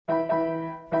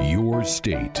Your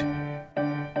state.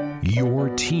 Your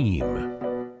team.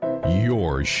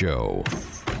 Your show.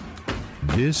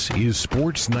 This is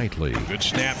Sports Nightly. Good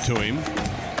snap to him.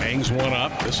 Hangs one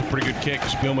up. This is a pretty good kick.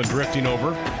 Spielman drifting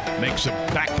over. Makes a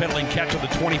backpedaling catch at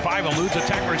the 25. Eludes a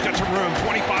tackler. He's got some room.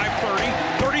 25, 30,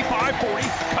 35, 40.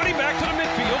 Cutting back to the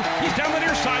midfield. He's down the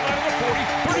near sideline of the 40.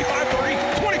 35,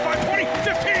 30, 25, 20,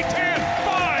 15, 10,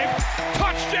 5.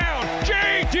 Touchdown.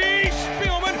 J.D.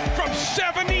 Spielman from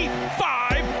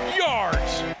 75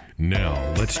 yards. Now,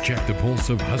 let's check the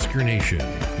pulse of Husker Nation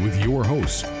with your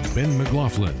hosts, Ben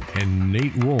McLaughlin and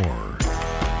Nate Rohr.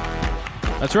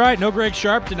 That's right, no Greg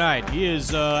Sharp tonight. He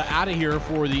is out of here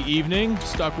for the evening,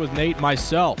 stuck with Nate and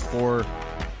myself. For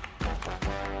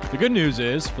the good news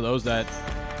is, for those that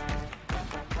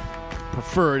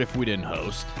preferred if we didn't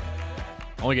host,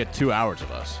 only get 2 hours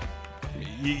of us.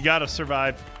 You got to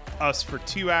survive us for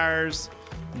 2 hours.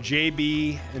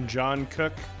 JB and John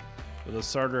Cook with a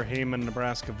Sartor Heyman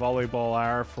Nebraska Volleyball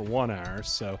hour for 1 hour.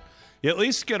 So you at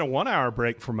least get a 1 hour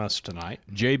break from us tonight.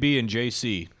 JB and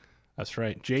JC. That's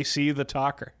right. JC the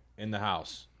talker. In the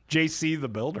house. JC the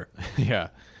builder. Yeah.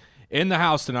 In the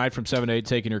house tonight from 7 to 8,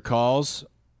 taking your calls.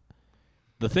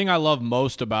 The thing I love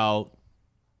most about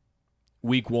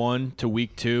week 1 to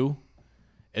week 2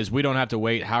 is we don't have to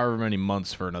wait however many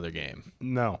months for another game.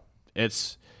 No.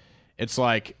 It's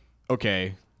like,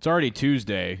 okay, it's already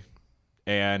Tuesday,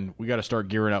 and we got to start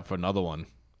gearing up for another one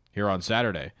here on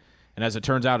Saturday. And as it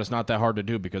turns out, it's not that hard to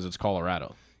do because it's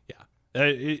Colorado.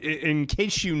 In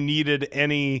case you needed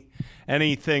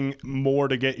anything more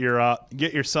to get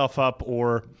yourself up,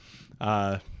 or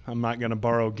I'm not going to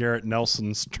borrow Garrett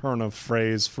Nelson's turn of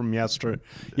phrase from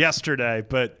yesterday,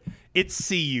 but it's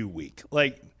CU week.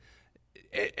 Like,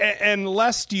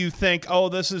 unless you think, oh,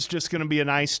 this is just going to be a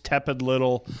nice tepid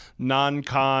little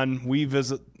non-con.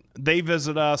 They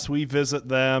visit us, we visit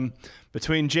them.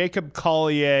 Between Jacob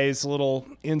Collier's little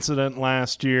incident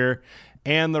last year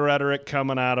and the rhetoric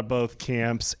coming out of both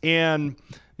camps, and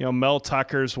Mel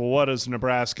Tucker's, well, what has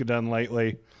Nebraska done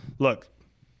lately? Look,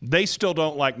 they still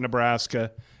don't like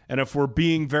Nebraska, and if we're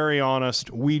being very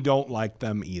honest, we don't like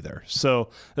them either. So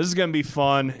this is going to be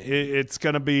fun. It's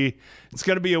going to be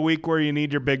a week where you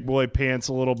need your big boy pants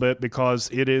a little bit because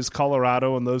it is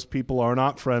Colorado, and those people are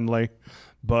not friendly.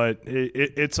 But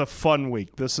it's a fun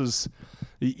week.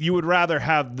 You would rather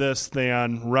have this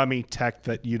than rummy tech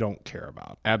that you don't care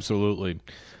about. Absolutely.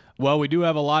 Well, we do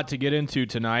have a lot to get into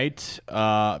tonight.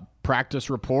 Practice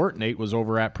report. Nate was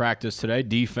over at practice today.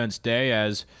 Defense day,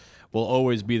 as will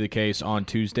always be the case on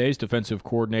Tuesdays. Defensive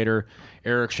coordinator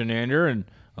Erik Chinander, and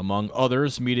among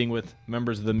others, meeting with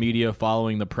members of the media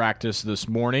following the practice this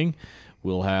morning.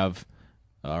 We'll have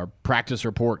our practice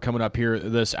report coming up here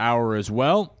this hour as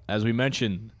well. As we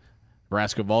mentioned,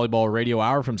 Nebraska Volleyball Radio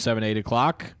Hour from 7 to 8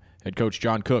 o'clock. Head coach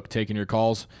John Cook taking your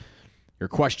calls, your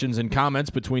questions and comments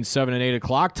between 7 and 8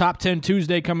 o'clock. Top 10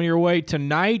 Tuesday coming your way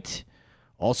tonight.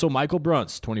 Also, Michael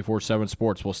Bruntz, 24/7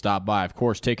 Sports, will stop by. Of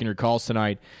course, taking your calls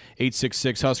tonight,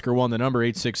 866-HUSKER-1, the number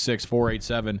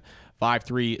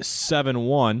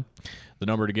 866-487-5371. The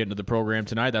number to get into the program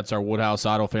tonight, that's our Woodhouse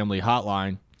Auto Family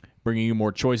Hotline, bringing you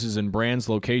more choices in brands,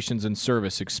 locations, and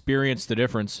service. Experience the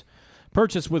difference.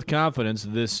 Purchase with confidence.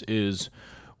 This is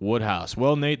Woodhouse.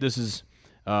 Well, Nate, this is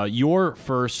your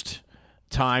first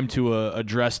time to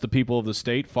address the people of the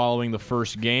state following the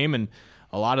first game, and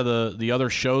a lot of the other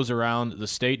shows around the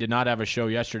state did not have a show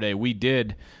yesterday. We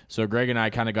did, so Greg and I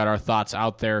kind of got our thoughts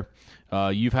out there.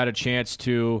 You've had a chance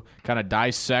to kind of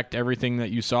dissect everything that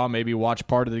you saw, maybe watch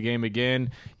part of the game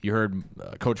again. You heard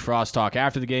Coach Frost talk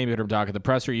after the game. You heard him talk at the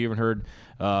presser. You even heard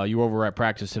you were over at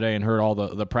practice today and heard all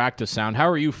the practice sound. How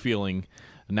are you feeling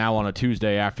now on a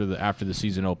Tuesday after the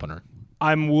season opener?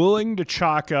 I'm willing to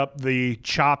chalk up the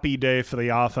choppy day for the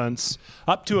offense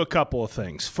up to a couple of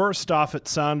things. First off, it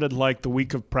sounded like the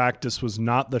week of practice was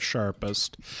not the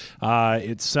sharpest.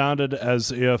 It sounded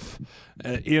as if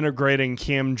integrating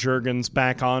Cam Jurgens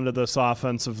back onto this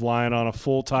offensive line on a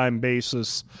full-time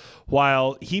basis,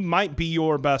 while he might be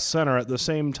your best center, at the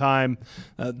same time,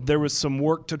 there was some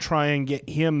work to try and get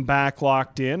him back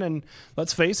locked in. And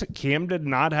let's face it, Cam did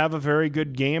not have a very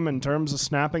good game in terms of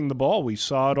snapping the ball. We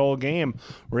saw it all game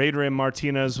where Adrian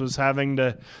Martinez was having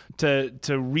to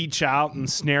reach out and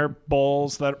snare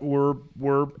balls that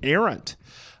were errant.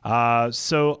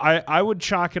 So I would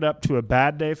chalk it up to a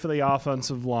bad day for the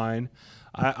offensive line.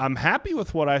 I'm happy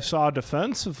with what I saw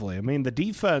defensively. I mean, the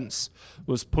defense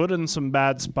was put in some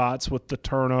bad spots with the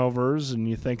turnovers, and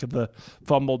you think of the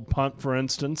fumbled punt, for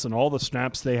instance, and all the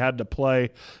snaps they had to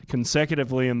play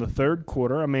consecutively in the third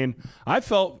quarter. I mean, I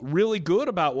felt really good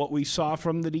about what we saw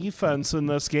from the defense in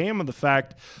this game, and the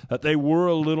fact that they were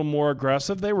a little more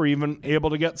aggressive. They were even able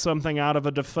to get something out of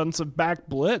a defensive back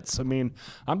blitz. I mean,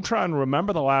 I'm trying to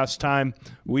remember the last time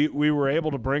we were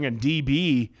able to bring a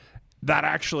DB that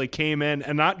actually came in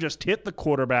and not just hit the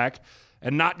quarterback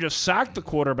and not just sacked the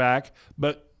quarterback,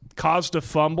 but caused a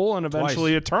fumble and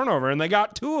eventually a turnover, and they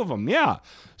got 2 of them. Yeah.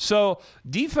 So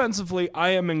defensively, I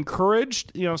am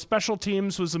encouraged. Special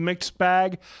teams was a mixed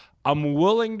bag. I'm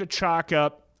willing to chalk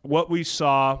up what we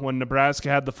saw when Nebraska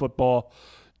had the football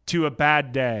to a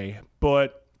bad day,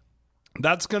 but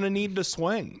that's going to need to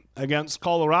swing against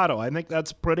Colorado. I think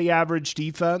that's pretty average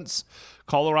defense.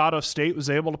 Colorado State was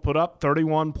able to put up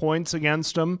 31 points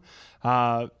against them.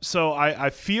 So I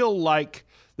feel like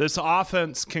this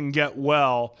offense can get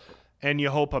well, and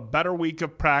you hope a better week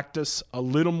of practice, a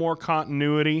little more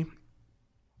continuity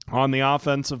on the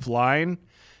offensive line,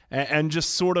 and just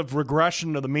sort of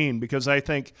regression to the mean, because I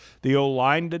think the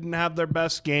O-line didn't have their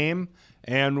best game.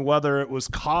 And whether it was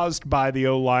caused by the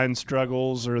O-line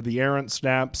struggles or the errant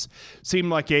snaps,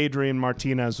 seemed like Adrian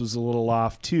Martinez was a little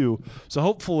off too. So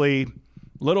hopefully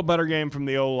a little better game from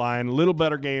the O-line, a little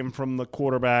better game from the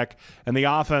quarterback, and the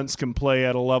offense can play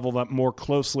at a level that more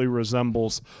closely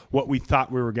resembles what we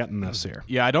thought we were getting this year.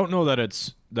 Yeah, I don't know that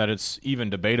it's even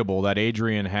debatable that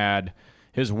Adrian had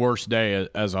his worst day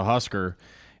as a Husker,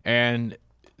 and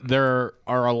there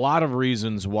are a lot of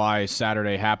reasons why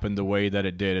Saturday happened the way that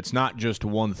it did. It's not just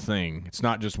one thing. It's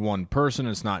not just one person.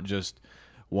 It's not just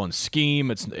one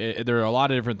scheme. There are a lot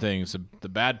of different things. The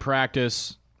bad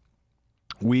practice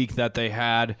week that they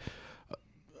had,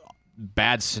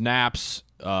 bad snaps,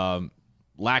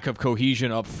 lack of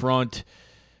cohesion up front.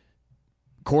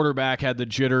 Quarterback had the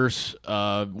jitters,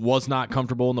 was not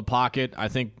comfortable in the pocket. I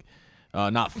think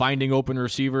not finding open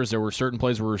receivers. There were certain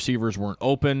plays where receivers weren't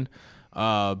open.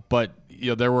 But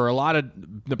there were a lot of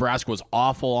Nebraska was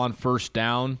awful on first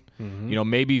down. Mm-hmm.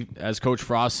 Maybe as Coach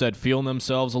Frost said, feeling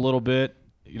themselves a little bit.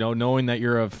 Knowing that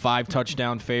you're a 5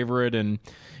 touchdown favorite and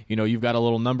you've got a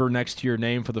little number next to your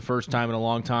name for the first time in a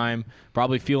long time.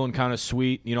 Probably feeling kind of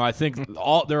sweet. I think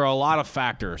there are a lot of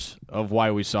factors of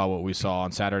why we saw what we saw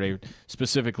on Saturday,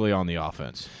 specifically on the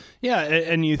offense. Yeah,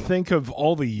 and you think of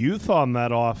all the youth on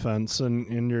that offense,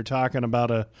 and you're talking about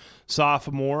a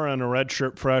sophomore and a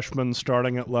redshirt freshman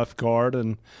starting at left guard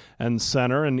and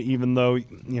center. And even though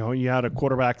you had a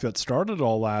quarterback that started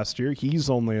all last year, he's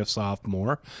only a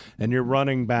sophomore, and your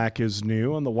running back is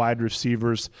new, and the wide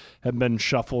receivers have been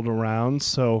shuffled around.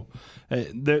 So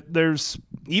there's,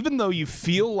 even though you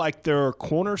feel like there are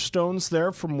cornerstones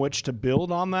there from which to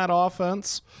build on that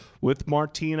offense with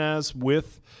Martinez,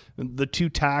 with the 2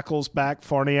 tackles back,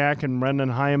 Farniak and Brendan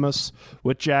Hymas,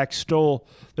 with Jack Stoll,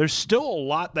 there's still a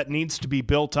lot that needs to be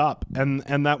built up and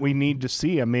that we need to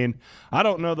see. I mean, I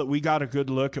don't know that we got a good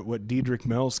look at what Dedrick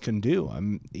Mills can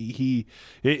do.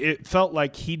 It felt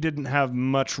like he didn't have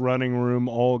much running room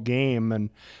all game,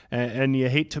 and you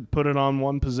hate to put it on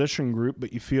one position group,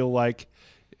 but you feel like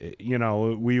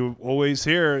we always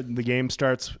hear the game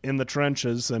starts in the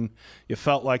trenches, and you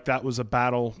felt like that was a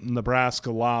battle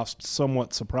Nebraska lost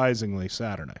somewhat surprisingly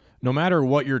Saturday. No matter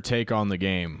what your take on the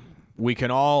game, we can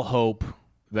all hope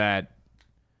that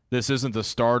this isn't the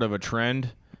start of a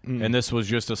trend, and this was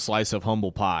just a slice of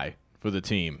humble pie for the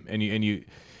team. And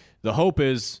the hope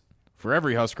is for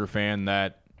every Husker fan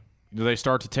that they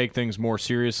start to take things more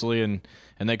seriously and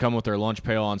they come with their lunch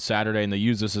pail on Saturday and they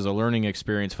use this as a learning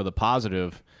experience for the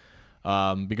positive.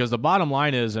 Because the bottom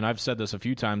line is, and I've said this a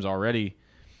few times already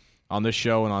on this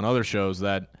show and on other shows,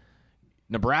 that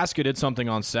Nebraska did something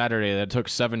on Saturday that took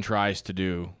 7 tries to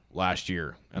do last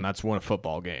year, and that's win a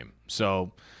football game.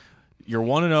 So you're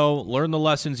 1-0, learn the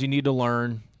lessons you need to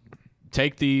learn,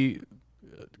 take the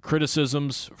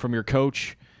criticisms from your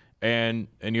coach, and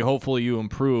hopefully you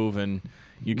improve and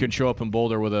you can show up in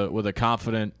Boulder with a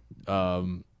confident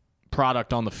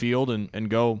product on the field and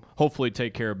go hopefully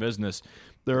take care of business.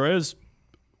 There is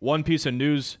one piece of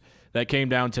news that came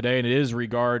down today, and it is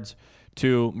regards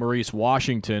to Maurice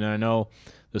Washington. And I know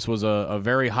this was a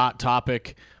very hot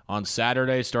topic on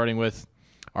Saturday, starting with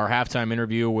our halftime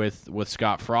interview with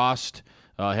Scott Frost,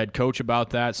 head coach, about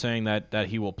that, saying that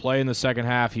he will play in the second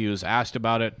half. He was asked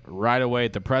about it right away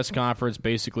at the press conference,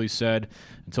 basically said,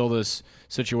 until this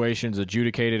situation is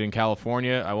adjudicated in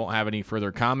California, I won't have any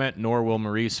further comment, nor will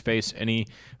Maurice face any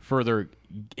further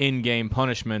in-game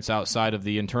punishments outside of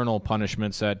the internal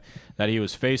punishments that he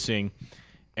was facing.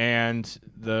 and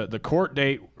the court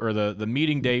date or the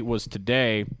meeting date was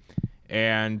today,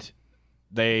 and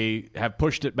they have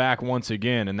pushed it back once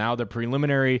again, and now the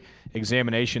preliminary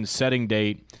examination setting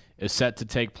date is set to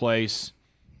take place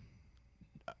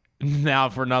now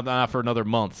for another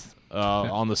month.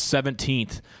 On the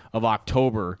 17th of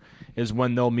October is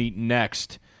when they'll meet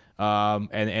next,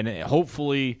 and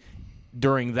hopefully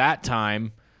during that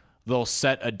time they'll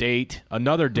set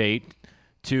another date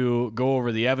to go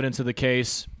over the evidence of the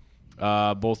case,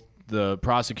 both the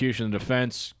prosecution and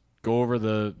defense, go over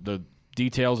the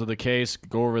details of the case,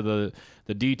 go over the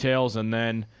details, and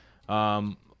then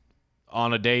on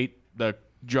a date the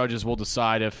judges will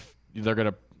decide if they're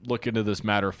going to look into this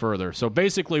matter further. So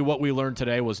basically what we learned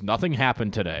today was nothing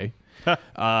happened today.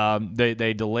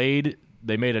 They delayed.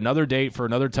 They made another date for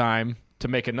another time to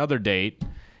make another date,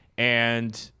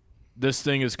 and this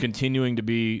thing is continuing to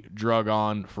be drug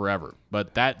on forever.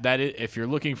 But if you're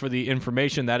looking for the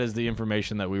information, that is the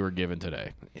information that we were given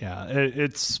today. Yeah,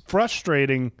 it's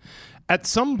frustrating. At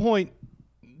some point,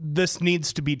 this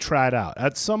needs to be tried out.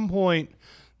 At some point,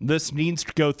 this needs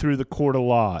to go through the court of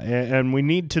law, and we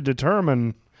need to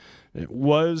determine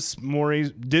did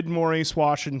Maurice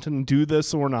Washington do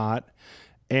this or not,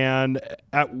 and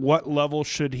at what level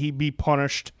should he be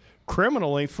punished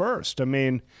criminally first? I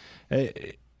mean,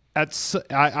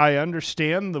 I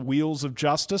understand the wheels of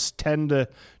justice tend to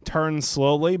turn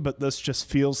slowly, but this just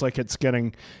feels like it's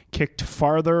getting kicked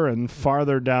farther and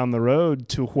farther down the road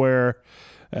to where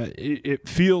it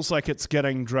feels like it's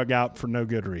getting drug out for no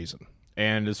good reason.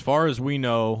 And as far as we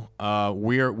know,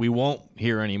 we won't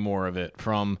hear any more of it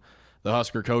from the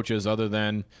Husker coaches other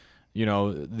than,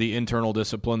 the internal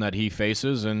discipline that he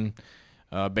faces. And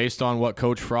based on what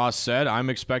Coach Frost said, I'm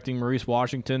expecting Maurice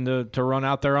Washington to run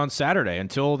out there on Saturday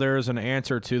until there's an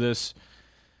answer to this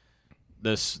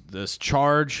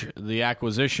charge, the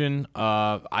acquisition.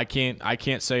 I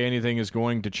can't say anything is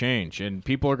going to change, and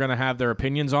people are going to have their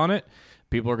opinions on it.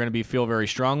 People are going to feel very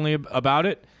strongly about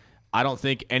it. I don't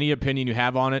think any opinion you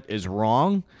have on it is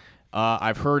wrong.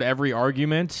 I've heard every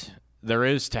argument there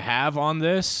is to have on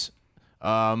this,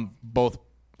 both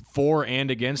for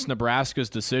and against Nebraska's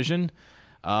decision.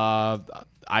 I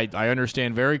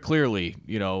understand very clearly,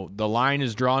 the line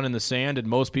is drawn in the sand, and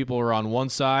most people are on one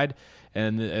side,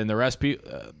 and the rest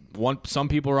some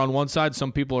people are on one side,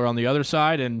 some people are on the other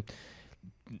side, and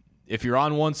if you're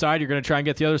on one side, you're going to try and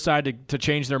get the other side to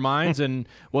change their minds, and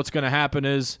what's going to happen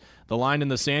is the line in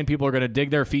the sand, people are going to dig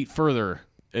their feet further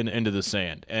into the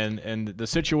sand. And the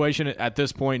situation at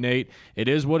this point, Nate, it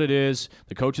is what it is.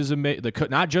 The coaches have made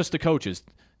not just the coaches,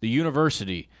 the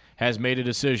university has made a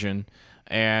decision,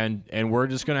 and we're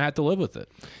just going to have to live with it.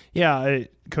 Yeah,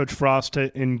 Coach Frost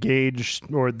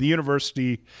engaged, or the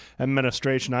university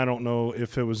administration, I don't know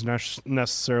if it was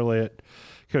necessarily at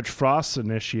Coach Frost's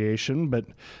initiation, but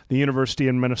the university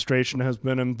administration has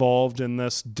been involved in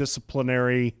this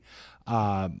disciplinary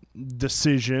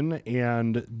decision,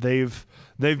 and they've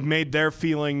made their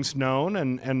feelings known,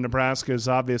 and Nebraska has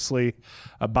obviously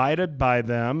abided by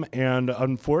them. And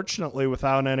unfortunately,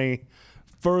 without any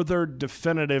further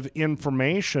definitive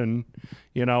information,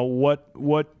 what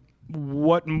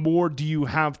more do you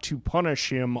have to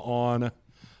punish him on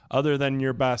other than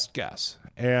your best guess?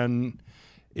 And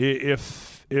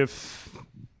if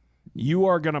you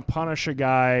are going to punish a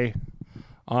guy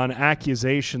on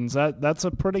accusations, that's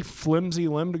a pretty flimsy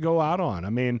limb to go out on. I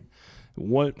mean,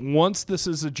 once this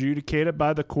is adjudicated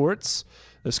by the courts,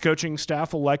 this coaching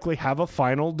staff will likely have a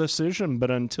final decision.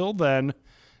 But until then,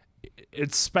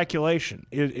 it's speculation.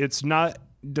 It's not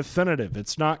definitive.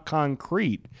 It's not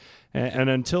concrete. And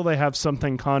until they have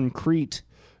something concrete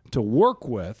to work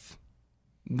with,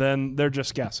 then they're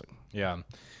just guessing. Yeah.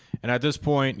 And at this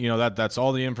point, that's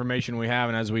all the information we have.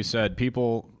 And as we said,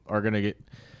 people are going to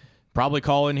probably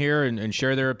call in here and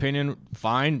share their opinion.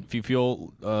 Fine. If you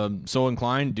feel so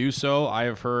inclined, do so. I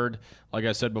have heard, like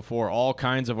I said before, all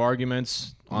kinds of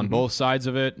arguments on both sides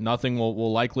of it. Nothing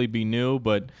will likely be new,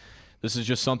 but this is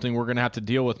just something we're going to have to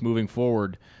deal with moving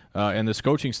forward. And this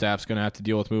coaching staff's going to have to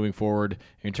deal with moving forward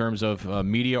in terms of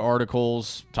media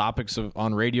articles, topics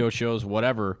on radio shows,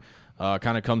 whatever.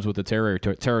 Kind of comes with the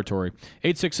territory.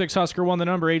 866-HUSKER-1, the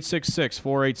number,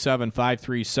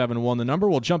 866-487-5371, the number.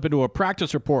 We'll jump into a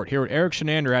practice report. Hear what Erik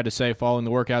Chinander had to say following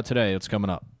the workout today. It's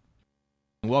coming up.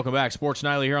 Welcome back. Sports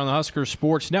Nightly here on the Husker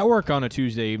Sports Network on a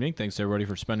Tuesday evening. Thanks, everybody,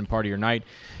 for spending part of your night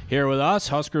here with us.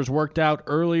 Huskers worked out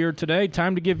earlier today.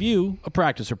 Time to give you a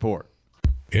practice report.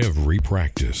 every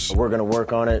practice, We're going to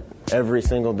work on it every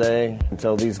single day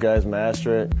until these guys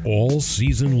master it. all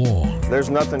season long. There's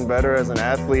nothing better as an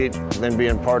athlete than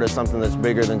being part of something that's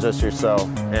bigger than just yourself.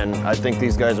 And I think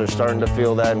these guys are starting to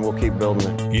feel that, and we'll keep building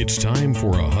it. It's time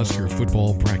for a Husker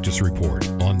Football Practice Report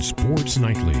on Sports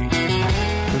Nightly.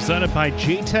 Presented by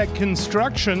J-Tech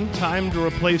Construction. Time to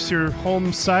replace your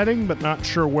home siding, but not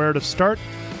sure where to start?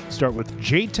 Start with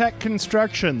J-Tech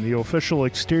Construction, the official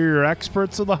exterior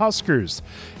experts of the Huskers.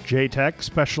 J-Tech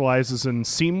specializes in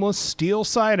seamless steel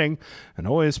siding and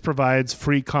always provides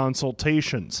free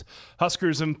consultations.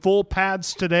 Huskers in full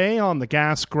pads today on the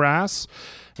gas grass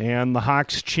and the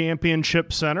Hawks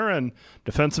Championship Center, and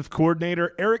defensive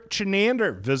coordinator Erik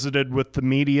Chinander visited with the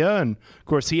media, and of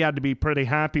course he had to be pretty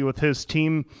happy with his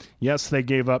team. Yes, they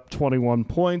gave up 21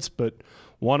 points, but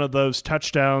one of those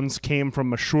touchdowns came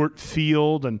from a short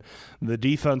field, and the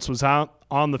defense was out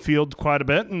on the field quite a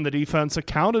bit, and the defense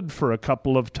accounted for a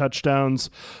couple of touchdowns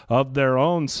of their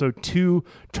own. So 2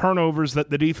 turnovers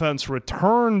that the defense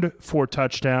returned for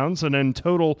touchdowns, and in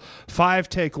total 5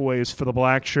 takeaways for the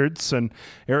Blackshirts. And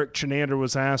Erik Chinander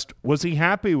was asked, was he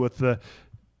happy with the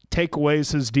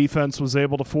takeaways his defense was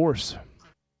able to force?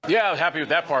 Yeah, I was happy with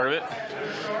that part of it.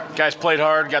 Guys played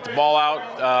hard, got the ball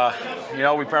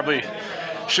out. We probably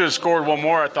should have scored one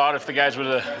more, I thought, if the guys would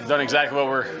have done exactly what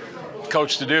we're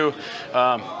coached to do.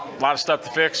 A lot of stuff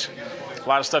to fix, a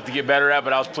lot of stuff to get better at,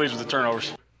 but I was pleased with the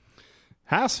turnovers.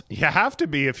 You have to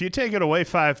be. If you take it away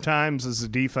 5 times as a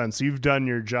defense, you've done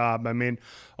your job. I mean,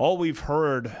 all we've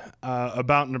heard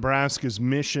about Nebraska's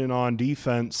mission on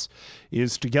defense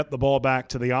is to get the ball back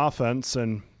to the offense,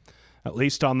 and at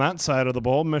least on that side of the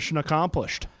ball, mission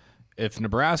accomplished. If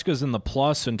Nebraska's in the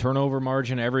plus in turnover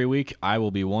margin every week, I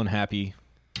will be one happy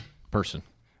person.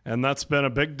 And that's been a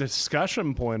big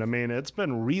discussion point. I mean, it's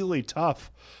been really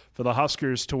tough for the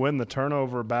Huskers to win the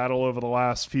turnover battle over the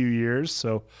last few years,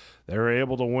 so they were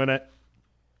able to win it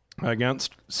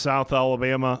against South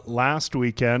Alabama last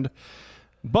weekend.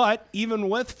 But even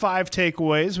with 5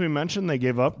 takeaways, we mentioned they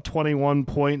gave up 21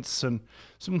 points, and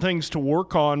some things to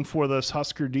work on for this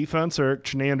Husker defense. Erik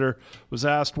Chinander was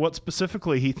asked what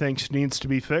specifically he thinks needs to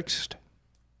be fixed.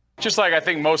 Just like I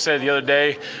think Mo said the other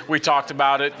day, we talked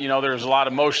about it. There was a lot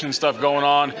of motion and stuff going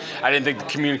on. I didn't think the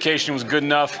communication was good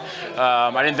enough.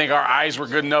 I didn't think our eyes were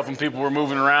good enough when people were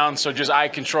moving around. So just eye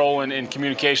control and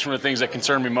communication were the things that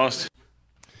concern me most.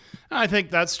 I think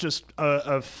that's just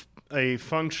a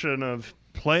function of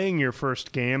playing your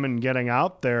first game and getting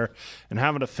out there and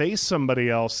having to face somebody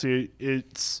else.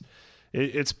 It's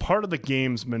part of the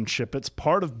gamesmanship. It's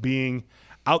part of being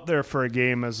out there for a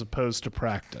game as opposed to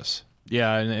practice.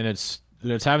 Yeah, and it's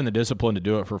having the discipline to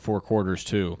do it for 4 quarters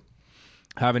too.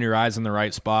 Having your eyes in the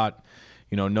right spot,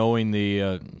 knowing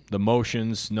the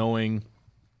motions, knowing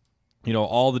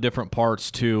all the different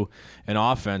parts to an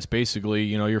offense. Basically,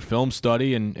 your film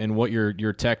study and what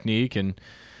your technique and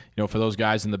for those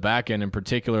guys in the back end, in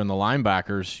particular in the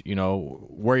linebackers,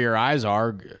 where your eyes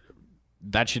are,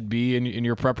 that should be in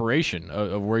your preparation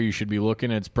of where you should be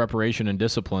looking. It's preparation and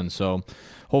discipline. So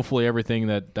hopefully everything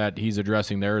that he's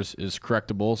addressing there is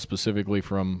correctable, specifically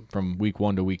from week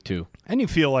 1 to week 2. And you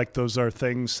feel like those are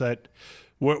things that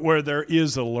where there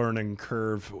is a learning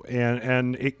curve,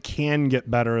 and it can get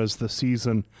better as the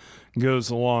season goes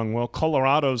along. Well,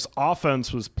 Colorado's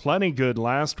offense was plenty good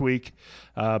last week,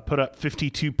 put up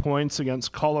 52 points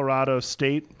against Colorado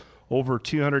State, over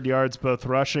 200 yards both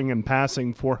rushing and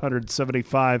passing,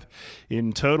 475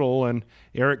 in total. And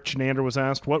Erik Chinander was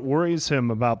asked what worries him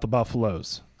about the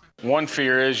Buffaloes. One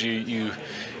fear is you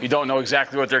don't know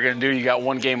exactly what they're going to do. You got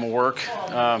one game of work.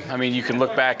 You can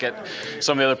look back at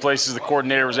some of the other places the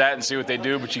coordinator was at and see what they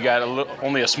do, but you got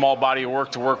only a small body of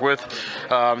work to work with.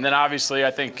 And then obviously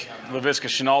I think Laviska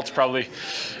Shenault's probably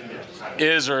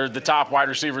is or the top wide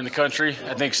receiver in the country.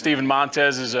 I think Steven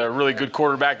Montez is a really good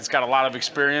quarterback that's got a lot of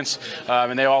experience,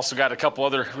 and they also got a couple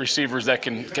other receivers that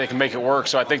can make it work.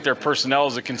 So I think their personnel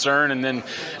is a concern, and then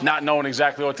not knowing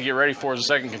exactly what to get ready for is a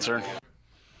second concern.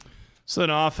 So an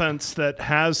offense that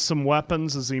has some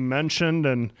weapons, as he mentioned,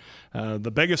 and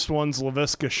the biggest one's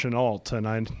Laviska Shenault.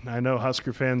 And I know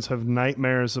Husker fans have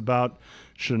nightmares about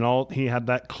Shenault. He had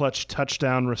that clutch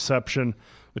touchdown reception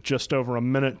with just over a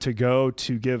minute to go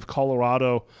to give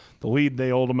Colorado the lead.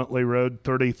 They ultimately rode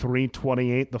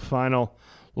 33-28 the final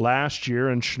last year,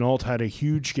 and Shenault had a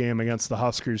huge game against the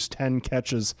Huskers, 10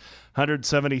 catches,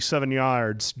 177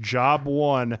 yards, job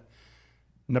one.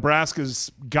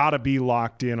 Nebraska's got to be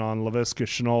locked in on Laviska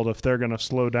Shenault if they're going to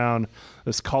slow down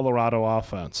this Colorado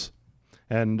offense.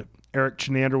 And Erik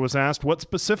Chinander was asked what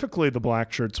specifically the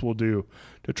Blackshirts will do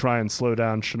to try and slow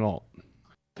down Shenault.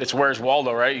 it's where's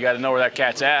Waldo, right? You got to know where that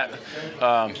cat's at.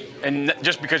 And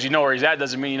just because you know where he's at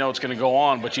doesn't mean you know what's going to go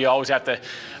on, but you always have to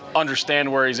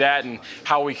understand where he's at and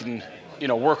how we can,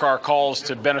 work our calls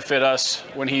to benefit us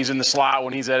when he's in the slot,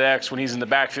 when he's at X, when he's in the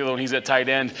backfield, when he's at tight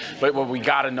end. But we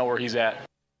got to know where he's at.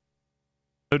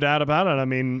 No doubt about it. I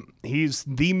mean, he's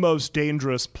the most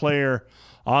dangerous player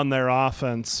on their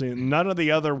offense. None of the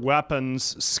other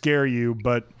weapons scare you,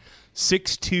 but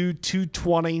 6'2",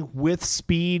 220 with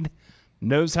speed,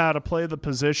 knows how to play the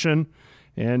position,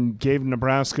 and gave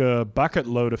Nebraska a bucket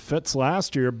load of fits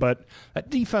last year. But that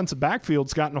defensive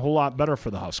backfield's gotten a whole lot better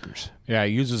for the Huskers. Yeah,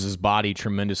 he uses his body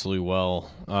tremendously well.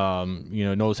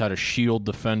 Knows how to shield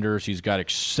defenders. He's got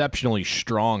exceptionally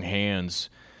strong hands,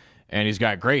 and he's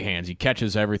got great hands. He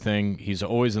catches everything. He's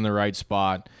always in the right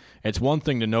spot. It's one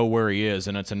thing to know where he is,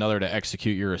 and it's another to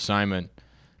execute your assignment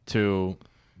to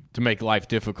make life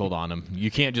difficult on him.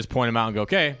 You can't just point him out and go,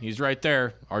 okay, he's right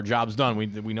there. Our job's done.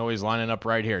 We know he's lining up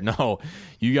right here. No,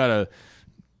 you got to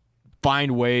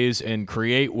find ways and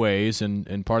create ways,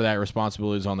 and part of that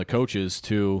responsibility is on the coaches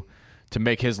to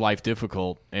make his life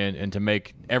difficult and to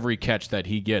make every catch that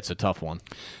he gets a tough one.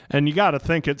 And you got to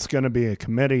think it's going to be a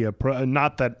committee.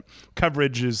 Not that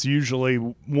coverage is usually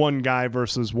one guy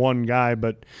versus one guy,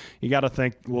 but you got to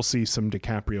think we'll see some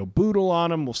DiCaprio Boodle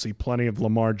on him. We'll see plenty of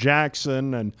Lamar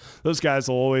Jackson, and those guys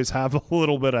will always have a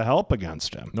little bit of help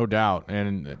against him. No doubt.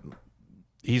 And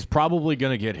he's probably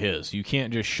going to get his. You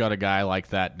can't just shut a guy like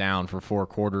that down for 4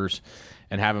 quarters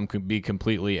and have him be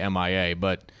completely MIA.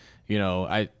 But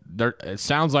it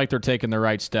sounds like they're taking the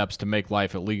right steps to make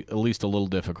life at least a little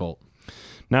difficult.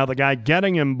 Now, the guy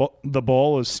getting him the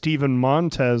ball is Steven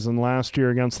Montez, and last year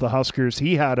against the Huskers,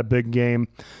 he had a big game,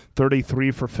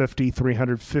 33 for 50,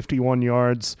 351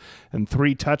 yards, and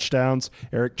 3 touchdowns.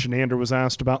 Erik Chinander was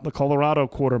asked about the Colorado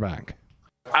quarterback.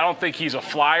 I don't think he's a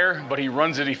flyer, but he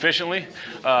runs it efficiently.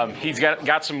 He's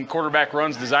got some quarterback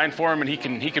runs designed for him, and he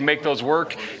can make those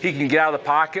work. He can get out of the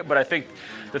pocket, but I think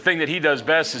the thing that he does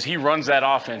best is he runs that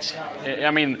offense.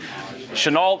 I mean,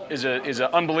 Chenault is an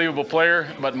unbelievable player,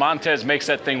 but Montez makes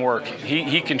that thing work.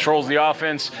 He controls the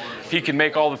offense. He can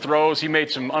make all the throws. He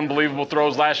made some unbelievable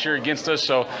throws last year against us.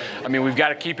 So, I mean, we've got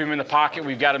to keep him in the pocket.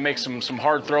 We've got to make some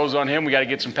hard throws on him. We got to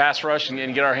get some pass rush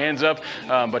and get our hands up.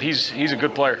 But he's a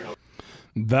good player.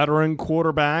 Veteran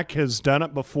quarterback, has done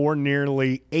it before,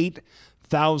 nearly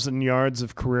 8,000 yards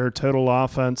of career total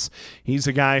offense. He's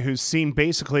a guy who's seen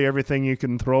basically everything you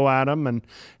can throw at him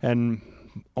and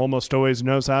almost always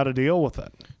knows how to deal with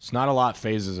it. It's not a lot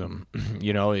phases him.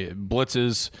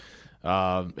 Blitzes,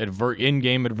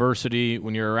 in-game adversity.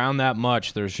 When you're around that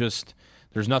much, there's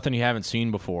nothing you haven't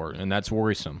seen before, and that's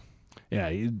worrisome.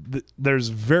 Yeah, there's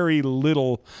very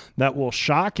little that will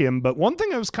shock him. But one thing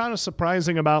that was kind of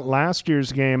surprising about last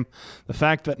year's game, the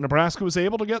fact that Nebraska was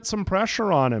able to get some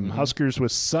pressure on him. Mm-hmm. Huskers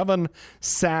with 7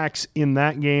 sacks in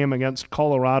that game against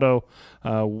Colorado,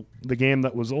 the game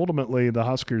that was ultimately the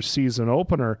Huskers' season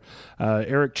opener.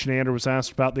 Erik Chinander was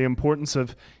asked about the importance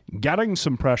of getting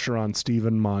some pressure on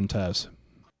Steven Montez.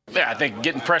 Yeah, I think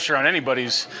getting pressure on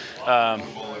anybody's,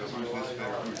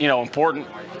 important,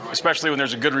 especially when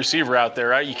there's a good receiver out there,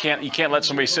 right? You can't let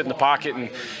somebody sit in the pocket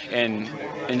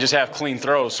and just have clean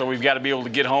throws. So we've got to be able to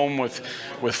get home with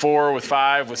 4, with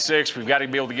 5, with 6. We've got to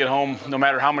be able to get home no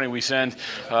matter how many we send.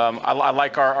 I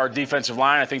like our defensive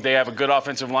line. I think they have a good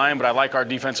offensive line, but I like our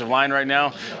defensive line right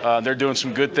now. They're doing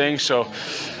some good things. So,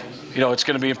 it's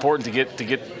going to be important to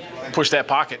get push that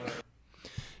pocket.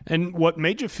 And what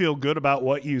made you feel good about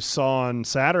what you saw on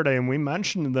Saturday, and we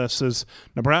mentioned this, is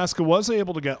Nebraska was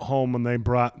able to get home when they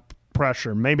brought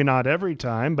pressure. Maybe not every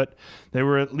time, but they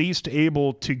were at least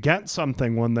able to get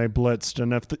something when they blitzed.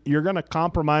 And if you're going to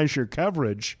compromise your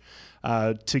coverage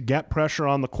to get pressure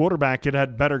on the quarterback, it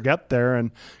had better get there.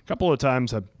 And a couple of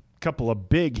times, a couple of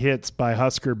big hits by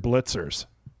Husker blitzers.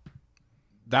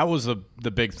 That was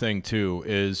the big thing, too,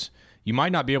 is you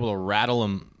might not be able to rattle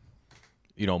them,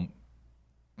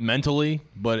 mentally,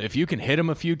 but if you can hit him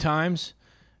a few times,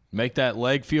 make that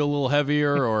leg feel a little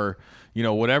heavier or,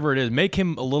 whatever it is, make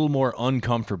him a little more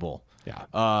uncomfortable.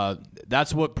 Yeah.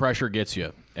 That's what pressure gets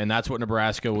you, and that's what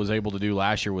Nebraska was able to do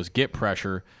last year was get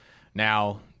pressure.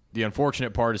 Now, the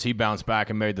unfortunate part is he bounced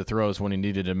back and made the throws when he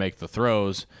needed to make the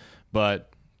throws,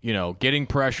 but, getting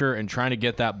pressure and trying to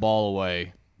get that ball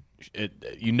away,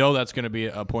 that's going to be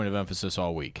a point of emphasis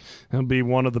all week. It'll be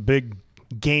one of the big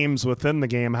games within the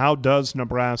game. How does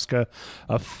Nebraska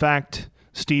affect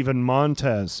Steven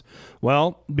Montez?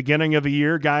 Well, beginning of a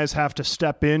year, guys have to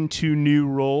step into new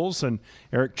roles, and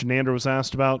Erik Chinander was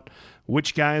asked about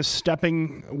which guys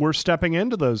were stepping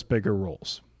into those bigger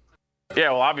roles.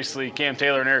 Yeah, well, obviously Cam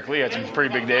Taylor and Eric Lee had some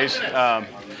pretty big days.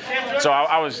 So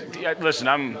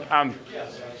I'm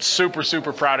super,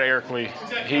 super proud of Eric Lee.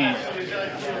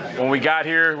 When we got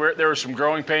here, there were some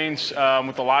growing pains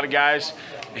with a lot of guys.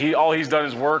 All he's done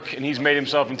is work, and he's made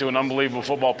himself into an unbelievable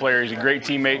football player. He's a great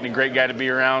teammate and a great guy to be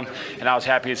around, and I was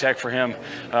happy as heck for him.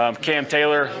 Cam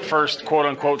Taylor, first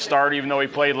quote-unquote start, even though he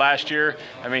played last year.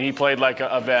 I mean, he played like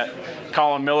a vet.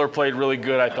 Colin Miller played really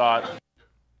good, I thought.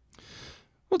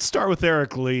 Let's start with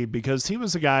Eric Lee, because he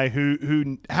was a guy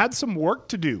who had some work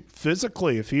to do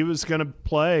physically if he was going to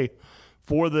play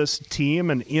for this team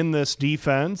and in this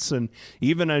defense. And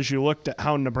even as you looked at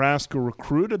how Nebraska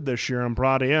recruited this year and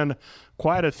brought in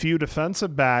quite a few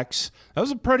defensive backs, that was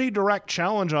a pretty direct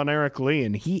challenge on Eric Lee,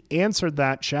 and he answered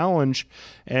that challenge.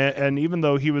 And even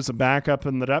though he was a backup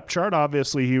in the depth chart,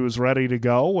 obviously he was ready to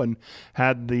go and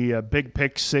had the big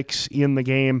pick six in the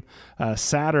game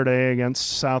Saturday against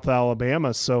South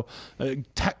Alabama. So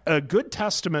a good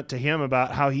testament to him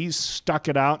about how he's stuck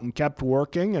it out and kept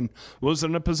working and was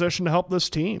in a position to help this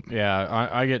team. Yeah,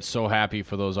 I get so happy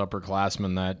for those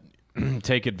upperclassmen that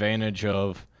take advantage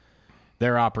of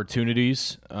their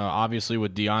opportunities. Obviously,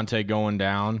 with Deontay going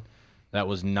down, that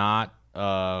was not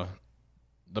the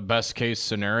best case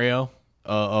scenario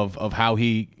of how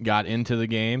he got into the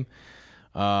game.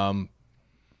 So,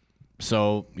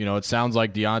 it sounds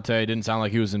like Deontay didn't sound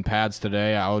like he was in pads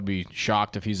today. I would be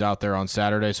shocked if he's out there on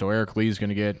Saturday. So Eric Lee's going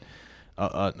to get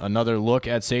another look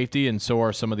at safety, and so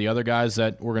are some of the other guys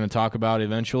that we're going to talk about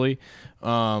eventually.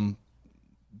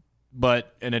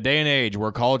 But in a day and age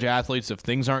where college athletes, if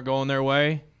things aren't going their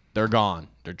way, they're gone.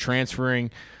 They're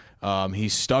transferring.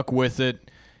 He's stuck with it.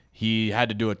 He had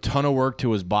to do a ton of work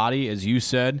to his body, as you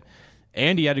said,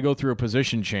 and he had to go through a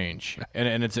position change.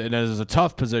 And it is a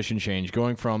tough position change,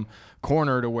 going from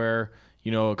corner to where,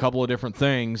 a couple of different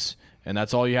things, and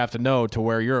that's all you have to know, to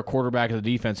where you're a quarterback of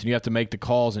the defense, and you have to make the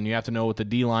calls, and you have to know what the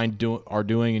D-line are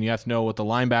doing, and you have to know what the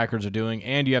linebackers are doing,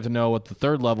 and you have to know what the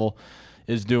third level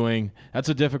is doing. That's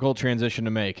a difficult transition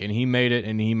to make, and he made it,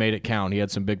 and he made it count. He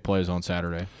had some big plays on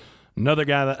Saturday. Another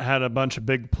guy that had a bunch of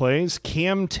big plays,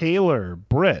 Cam Taylor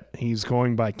Britt. He's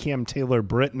going by Cam Taylor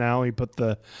Britt now. He put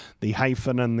the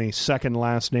hyphen and the second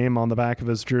last name on the back of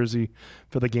his jersey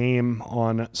for the game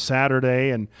on Saturday.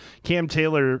 And Cam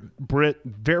Taylor Britt,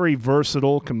 very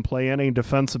versatile, can play any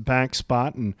defensive back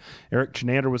spot. And Erik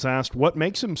Chinander was asked, what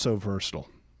makes him so versatile?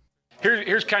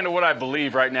 Here's kind of what I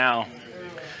believe right now.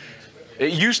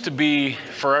 It used to be,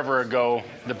 forever ago,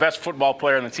 the best football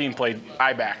player on the team played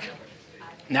I-back.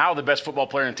 Now the best football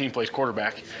player on the team plays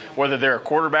quarterback, whether they're a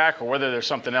quarterback or whether they're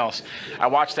something else. I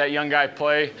watched that young guy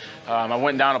play. I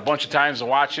went down a bunch of times to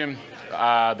watch him.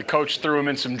 The coach threw him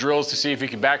in some drills to see if he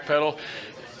could backpedal.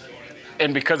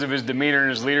 And because of his demeanor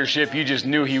and his leadership, you just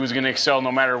knew he was going to excel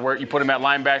no matter where. You put him at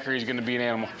linebacker, he's going to be an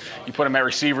animal. You put him at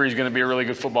receiver, he's going to be a really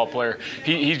good football player.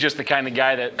 He's just the kind of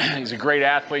guy that he's a great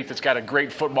athlete that's got a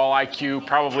great football IQ,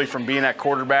 probably from being at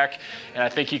quarterback. And I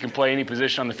think he can play any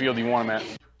position on the field you want him at.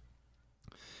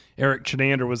 Erik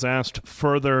Chinander was asked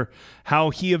further how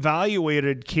he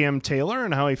evaluated Cam Taylor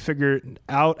and how he figured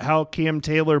out how Cam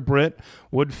Taylor Britt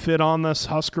would fit on this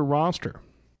Husker roster.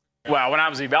 Well, when I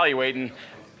was evaluating,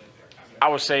 I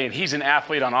was saying he's an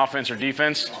athlete on offense or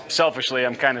defense. Selfishly,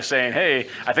 I'm kind of saying, hey,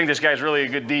 I think this guy's really a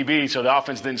good DB, so the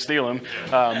offense didn't steal him.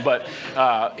 But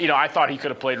I thought he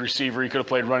could have played receiver. He could have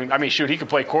played running. I mean, shoot, he could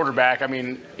play quarterback. I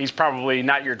mean, he's probably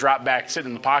not your drop back, sitting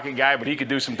in the pocket guy, but he could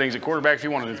do some things at quarterback if he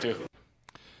wanted him to.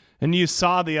 And you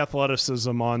saw the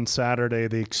athleticism on Saturday,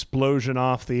 the explosion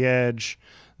off the edge,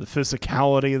 the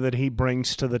physicality that he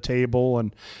brings to the table.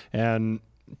 And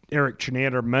Erik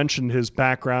Chinander mentioned his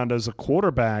background as a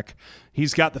quarterback.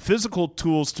 He's got the physical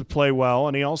tools to play well,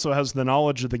 and he also has the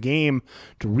knowledge of the game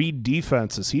to read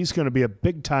defenses. He's going to be a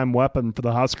big-time weapon for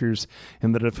the Huskers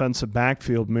in the defensive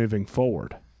backfield moving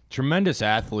forward. Tremendous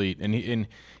athlete, and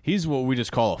he's what we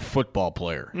just call a football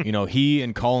player. He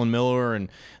and Colin Miller, and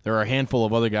there are a handful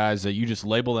of other guys that you just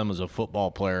label them as a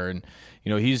football player. And,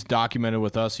 he's documented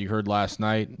with us. You heard last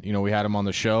night, we had him on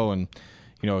the show, and,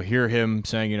 hear him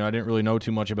saying, I didn't really know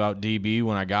too much about DB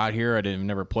when I got here. I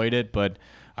never played it, but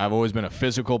I've always been a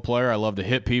physical player. I love to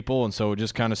hit people, and so it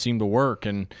just kind of seemed to work.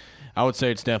 And I would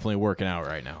say it's definitely working out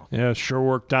right now. Yeah, it sure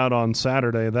worked out on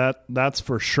Saturday. That's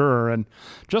for sure. And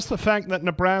just the fact that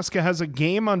Nebraska has a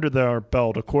game under their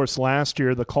belt. Of course, last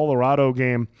year the Colorado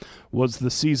game was the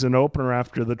season opener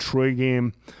after the Troy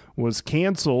game was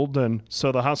canceled. And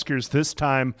so the Huskers this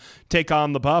time take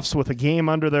on the Buffs with a game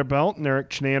under their belt. And Erik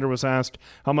Chinander was asked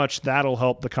how much that'll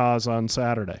help the cause on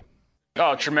Saturday.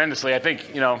 Oh, tremendously. I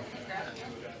think,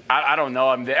 I don't know.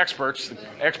 I mean, the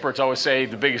experts always say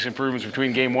the biggest improvements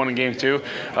between game 1 and game 2,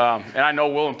 and I know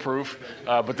we'll improve,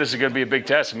 but this is going to be a big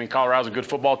test. I mean, Colorado's a good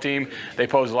football team. They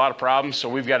pose a lot of problems, so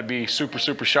we've got to be super,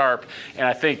 super sharp. And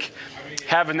I think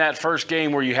having that first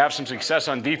game where you have some success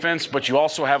on defense, but you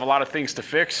also have a lot of things to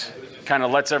fix, kind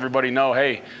of lets everybody know,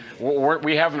 hey,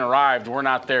 we haven't arrived. We're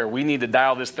not there. We need to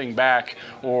dial this thing back,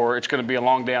 or it's going to be a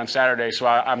long day on Saturday. So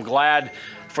I'm glad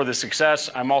for the success.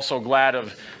 I'm also glad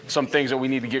of some things that we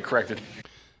need to get corrected.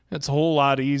 It's a whole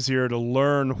lot easier to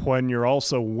learn when you're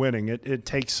also winning. It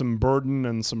takes some burden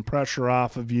and some pressure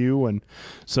off of you, and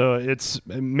so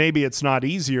maybe it's not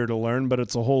easier to learn, but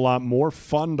it's a whole lot more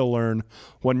fun to learn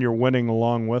when you're winning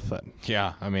along with it.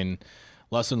 Yeah, I mean,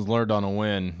 lessons learned on a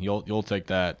win, you'll take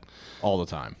that all the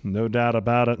time. No doubt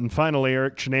about it. And finally,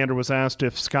 Erik Chinander was asked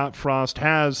if Scott Frost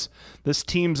has this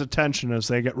team's attention as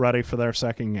they get ready for their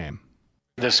second game.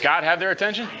 Does Scott have their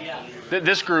attention? Yeah.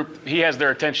 This group, he has their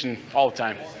attention all the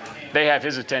time. They have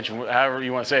his attention, however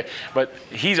you want to say. But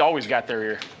he's always got their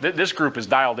ear. This group is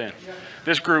dialed in.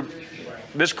 This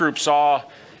group saw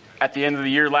at the end of the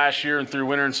year last year and through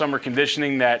winter and summer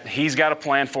conditioning that he's got a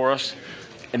plan for us,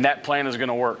 and that plan is going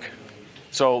to work.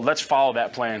 So let's follow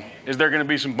that plan. Is there going to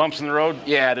be some bumps in the road?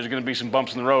 Yeah, there's going to be some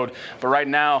bumps in the road. But right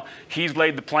now, he's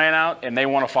laid the plan out, and they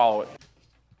want to follow it.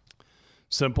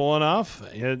 Simple enough.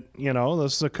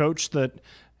 This is a coach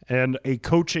and a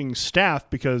coaching staff,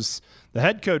 because the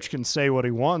head coach can say what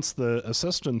he wants. The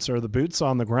assistants are the boots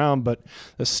on the ground, but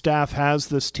the staff has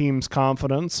this team's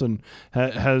confidence and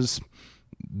has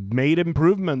made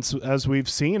improvements as we've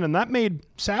seen. And that made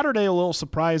Saturday a little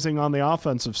surprising on the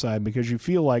offensive side, because you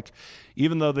feel like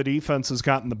even though the defense has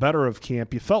gotten the better of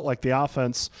camp, you felt like the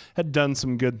offense had done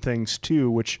some good things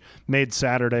too, which made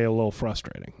Saturday a little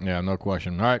frustrating. Yeah, no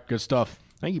question. All right, good stuff.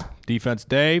 Thank you. Defense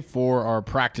day for our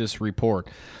practice report.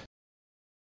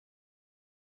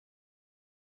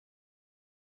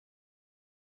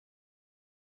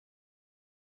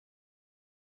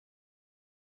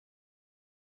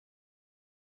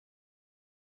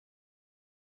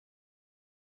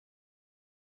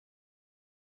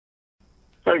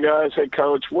 Hey, guys. Hey,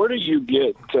 Coach. Where do you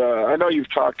get I know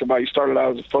you've talked about you started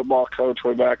out as a football coach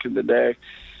way back in the day.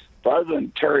 But other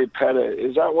than Terry Pettit,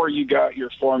 is that where you got your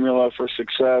formula for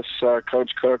success, Coach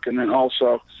Cook? And then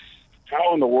also,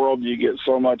 how in the world do you get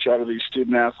so much out of these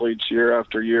student-athletes year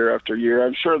after year after year?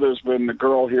 I'm sure there's been a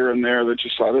girl here and there that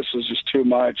just thought, this is just too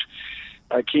much.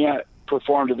 I can't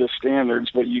perform to the standards,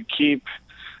 but you keep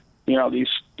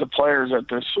the players at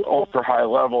this ultra high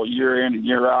level year in and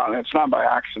year out, and it's not by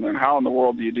accident. How in the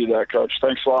world do you do that, Coach?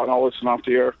 Thanks a lot, and I'll listen off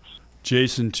the air.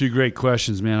 Jason, two great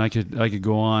questions, man. I could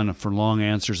go on for long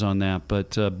answers on that,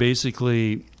 but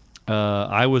basically,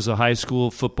 I was a high school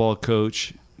football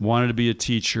coach, wanted to be a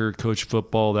teacher, coach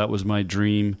football. That was my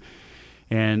dream.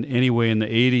 And anyway, in the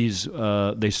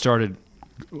 80s, they started.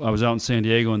 I was out in San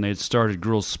Diego, and they had started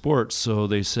girls' sports. So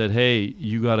they said, hey,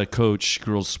 you got to coach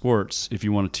girls' sports if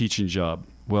you want a teaching job.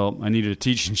 Well, I needed a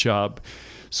teaching job.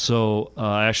 So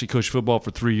I actually coached football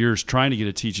for 3 years trying to get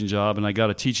a teaching job, and I got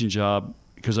a teaching job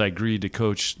because I agreed to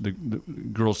coach the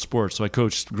girls' sports. So I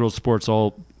coached girls' sports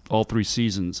all 3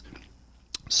 seasons.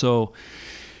 So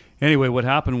anyway, what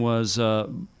happened was our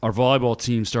volleyball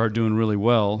team started doing really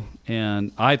well,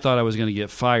 and I thought I was going to get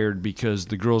fired because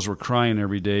the girls were crying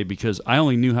every day because I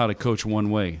only knew how to coach one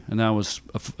way, and that was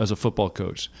as a football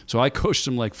coach. So I coached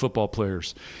them like football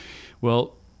players.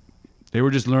 Well, they were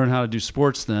just learning how to do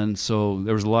sports then, so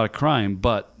there was a lot of crying,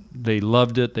 but they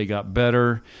loved it. They got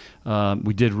better.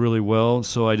 We did really well.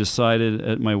 So I decided,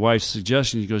 at my wife's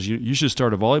suggestion, she goes, you should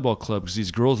start a volleyball club because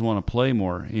these girls want to play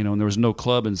more, and there was no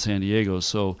club in San Diego.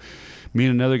 So me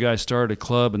and another guy started a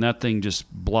club, and that thing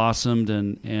just blossomed.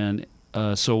 And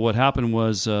so what happened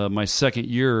was my second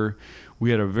year,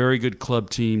 we had a very good club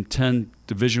team, 10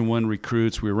 Division I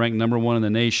recruits. We were ranked number 1 in the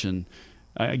nation.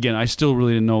 I still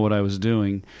really didn't know what I was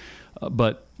doing.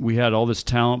 But we had all this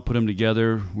talent, put them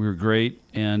together. We were great.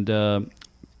 And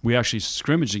we actually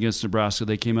scrimmaged against Nebraska.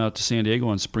 They came out to San Diego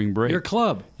on spring break. Your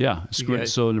club? Yeah.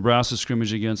 So Nebraska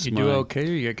scrimmaged against you my do okay,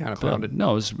 or you get kind of club. pounded?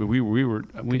 No, we were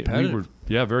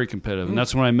very competitive. And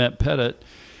that's when I met Pettit.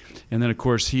 And then, of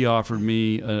course, he offered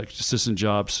me an assistant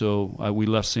job. So we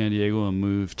left San Diego and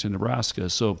moved to Nebraska.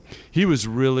 So he was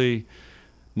really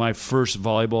my first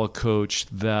volleyball coach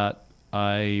that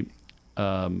I,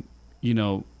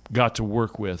 got to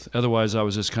work with. Otherwise, I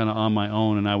was just kind of on my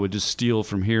own, and I would just steal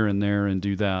from here and there and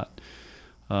do that.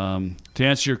 To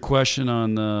answer your question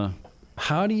on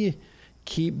how do you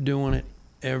keep doing it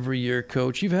every year,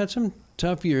 Coach? You've had some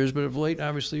tough years, but of late,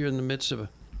 obviously, you're in the midst of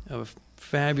a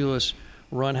fabulous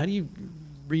run. How do you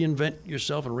reinvent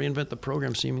yourself and reinvent the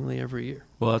program seemingly every year.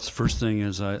 Well, that's the first thing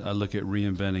is I look at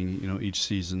reinventing, each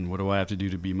season. What do I have to do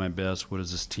to be my best? What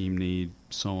does this team need?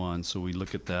 So on. So we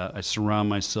look at that. I surround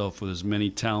myself with as many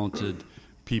talented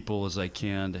people as I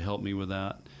can to help me with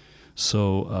that.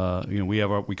 So,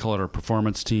 we call it our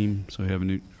performance team. So we have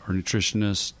our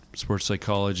nutritionist, sports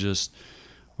psychologist,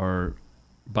 our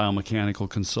biomechanical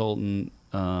consultant,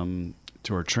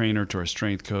 to our trainer, to our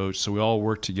strength coach. So we all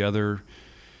work together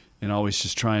and always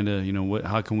just trying to,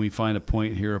 how can we find a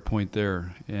point here, a point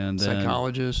there? And then,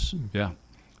 psychologists. Yeah.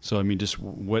 So, just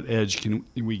what edge can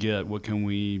we get? What can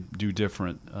we do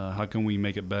different? How can we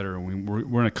make it better?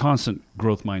 We're in a constant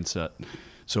growth mindset.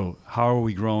 So how are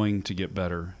we growing to get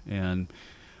better? And,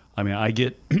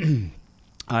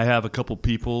 I have a couple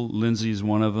people. Lindsay's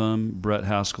one of them. Brett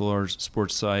Haskell, our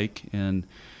sports psych, and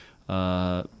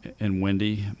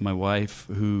Wendy, my wife,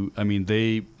 who,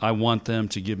 I want them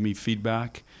to give me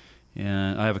feedback.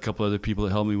 And I have a couple other people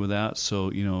that help me with that.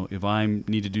 So, if I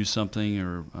need to do something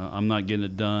or I'm not getting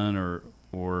it done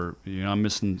or I'm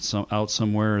missing out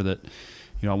somewhere that,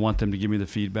 I want them to give me the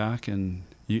feedback. And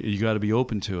you got to be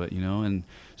open to it, And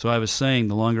so I was saying,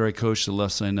 the longer I coach, the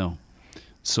less I know.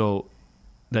 So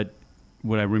that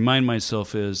what I remind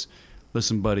myself is,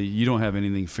 listen, buddy, you don't have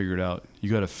anything figured out.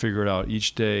 You got to figure it out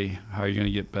each day, how you're going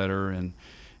to get better and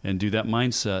do that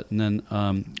mindset. And then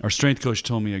our strength coach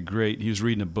told me he was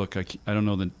reading a book. I don't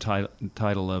know the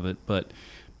title of it, but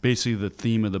basically the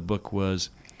theme of the book was,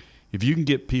 if you can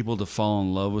get people to fall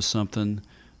in love with something,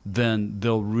 then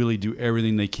they'll really do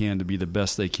everything they can to be the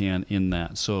best they can in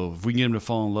that. So if we can get them to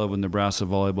fall in love with Nebraska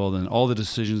volleyball, then all the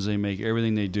decisions they make,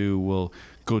 everything they do will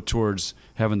go towards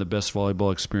having the best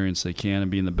volleyball experience they can and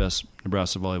being the best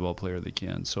Nebraska volleyball player they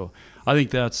can. So I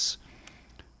think that's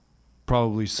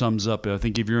probably sums up. I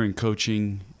think if you're in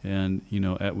coaching and,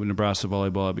 at Nebraska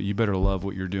volleyball, you better love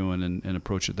what you're doing and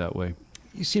approach it that way.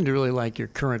 You seem to really like your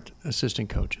current assistant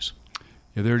coaches.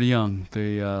 Yeah, they're young.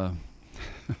 They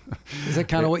is that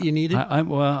kind of what you needed?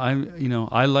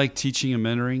 I like teaching and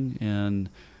mentoring, and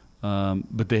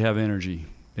but they have energy,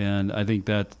 and I think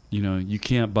that you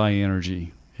can't buy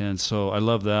energy, and so I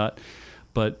love that.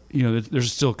 But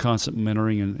there's still constant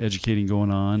mentoring and educating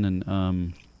going on,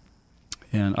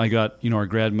 and I got our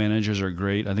grad managers are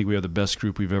great. I think we have the best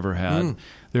group we've ever had.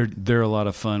 They're a lot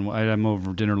of fun. I'm over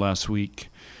for dinner last week.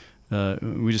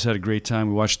 We just had a great time.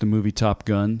 We watched the movie Top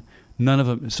Gun. None of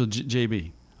them. So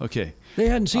JB. Okay. They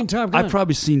hadn't seen Top Gun. I've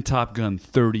probably seen Top Gun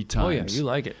 30 times. Oh, yeah, you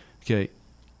like it. Okay.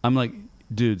 I'm like,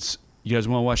 dudes, you guys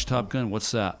want to watch Top Gun? What's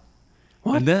that?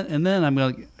 What? And then I'm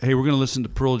like, hey, we're going to listen to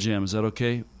Pearl Jam. Is that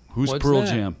okay? Who's What's Pearl that?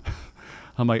 Jam?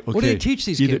 I'm like, okay. What do you teach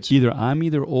these kids? Either I'm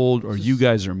old or you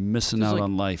guys are missing out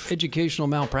on life. Educational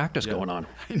malpractice going on.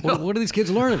 What are these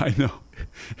kids learning? I know.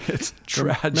 It's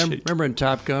tragic. Remember in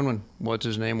Top Gun when what's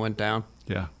his name went down?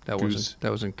 Yeah. That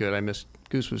wasn't good. I missed.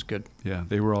 Goose was good. Yeah,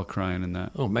 they were all crying in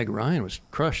that. Oh, Meg Ryan was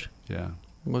crushed. Yeah.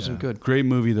 Wasn't good. Great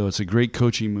movie, though. It's a great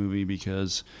coaching movie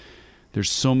because there's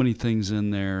so many things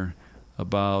in there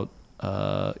about,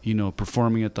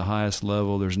 performing at the highest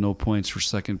level. There's no points for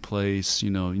second place.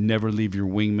 You never leave your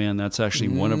wingman. That's actually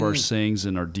one of our sayings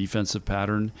in our defensive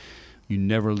pattern. You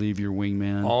never leave your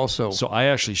wingman. Also. So I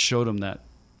actually showed him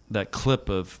that clip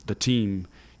of the team.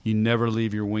 You never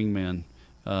leave your wingman.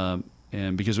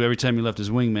 And because every time he left his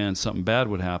wingman, something bad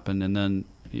would happen. And then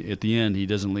at the end, he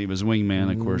doesn't leave his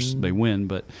wingman. Of course, they win.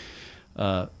 But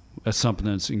that's something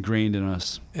that's ingrained in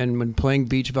us. And when playing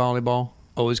beach volleyball,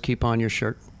 always keep on your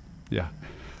shirt. Yeah.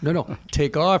 No.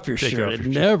 Take off your shirt.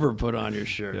 Never put on your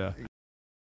shirt. Yeah.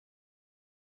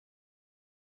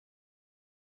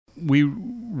 We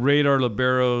rate our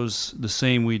liberos the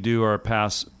same we do our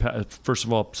first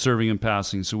of all, serving and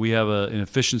passing. So we have an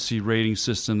efficiency rating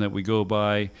system that we go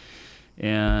by,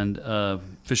 and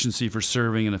efficiency for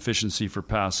serving and efficiency for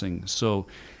passing. So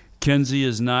Kenzie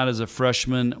is not as a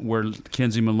freshman where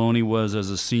Kenzie Maloney was as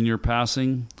a senior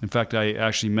passing. In fact, I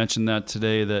actually mentioned that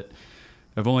today, that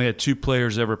I've only had 2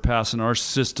 players ever pass in our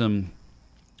system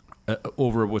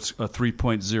over what's a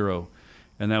 3.0,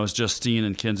 and that was Justine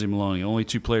and Kenzie Maloney. Only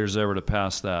 2 players ever to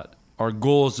pass that. Our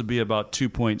goal is to be about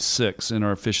 2.6 in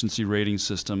our efficiency rating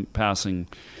system passing.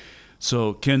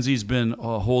 So Kenzie's been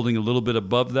holding a little bit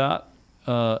above that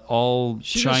all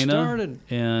she China started.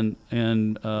 and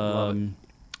in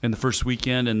the first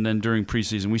weekend, and then during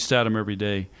preseason. We stat them every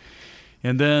day.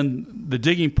 And then the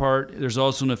digging part, there's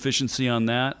also an efficiency on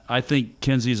that. I think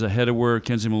Kenzie's ahead of where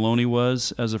Kenzie Maloney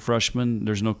was as a freshman.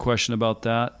 There's no question about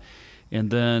that.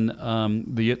 And then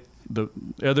the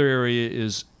other area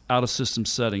is out-of-system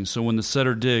setting. So when the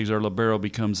setter digs, our libero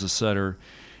becomes the setter.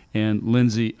 And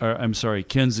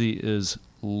Kenzie is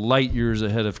light years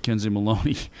ahead of Kenzie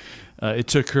Maloney. It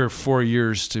took her 4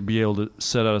 years to be able to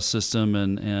set out a system,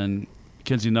 and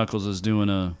Kenzie Knuckles is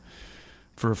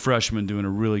for a freshman, doing a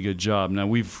really good job.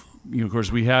 Now of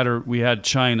course we had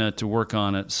China to work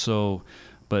on it,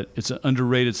 but it's an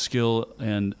underrated skill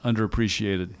and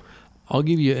underappreciated. I'll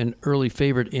give you an early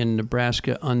favorite in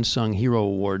Nebraska Unsung Hero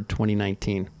Award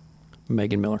 2019,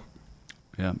 Megan Miller.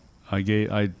 Yeah, I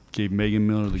gave Megan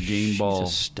Miller the game ball. She's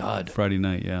a stud. Friday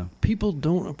night, yeah. People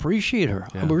don't appreciate her.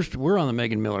 Yeah. We're on the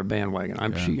Megan Miller bandwagon.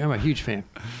 I'm a huge fan.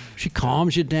 She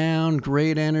calms you down,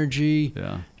 great energy.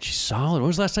 Yeah. She's solid. When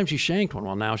was the last time she shanked one?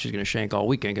 Well, now she's going to shank all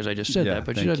weekend because I just said that.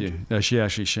 But thank you. Yeah, she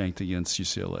actually shanked against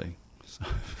UCLA. So.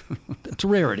 It's a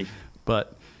rarity.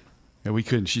 But we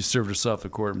couldn't. She served herself the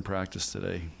court in practice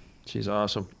today. She's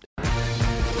awesome.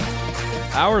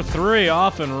 Hour 3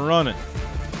 off and running.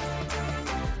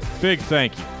 Big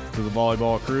thank you to the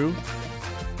volleyball crew.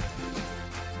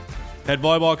 Head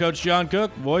volleyball coach John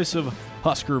Cook, voice of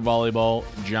Husker volleyball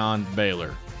John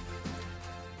Baylor.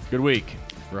 Good week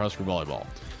for Husker volleyball.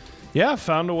 Yeah,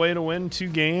 found a way to win 2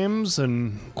 games,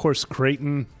 and of course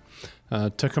Creighton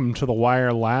took them to the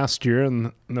wire last year,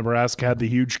 and Nebraska had the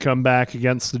huge comeback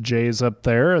against the Jays up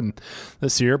there, and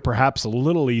this year perhaps a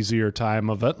little easier time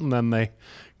of it, and then they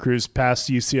cruised past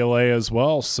UCLA as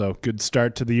well, so good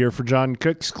start to the year for John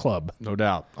Cook's club. No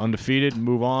doubt. Undefeated,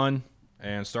 move on,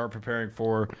 and start preparing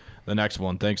for the next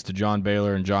one. Thanks to John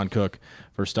Baylor and John Cook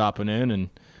for stopping in and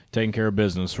taking care of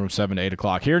business from 7 to 8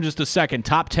 o'clock. Here in just a second,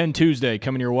 Top 10 Tuesday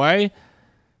coming your way.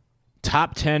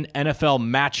 Top 10 NFL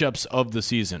matchups of the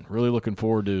season. Really looking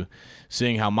forward to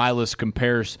seeing how my list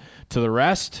compares to the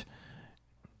rest.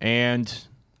 And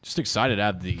just excited to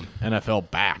have the NFL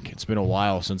back. It's been a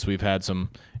while since we've had some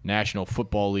National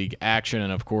Football League action.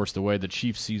 And, of course, the way the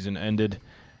Chiefs season ended.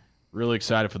 Really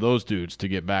excited for those dudes to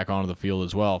get back onto the field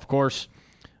as well. Of course,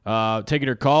 taking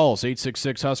your calls,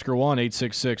 866-HUSKER-1,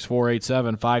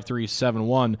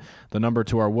 866-487-5371, the number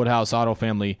to our Woodhouse Auto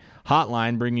Family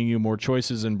hotline, bringing you more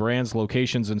choices in brands,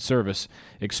 locations, and service.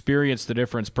 Experience the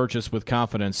difference. Purchase with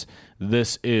confidence.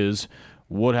 This is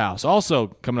Woodhouse. Also,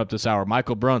 coming up this hour,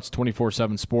 Michael Bruntz,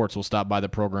 24/7 Sports, will stop by the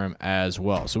program as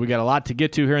well. So we got a lot to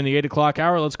get to here in the 8 o'clock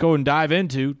hour. Let's go and dive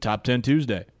into Top 10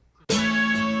 Tuesday.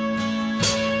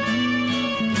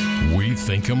 We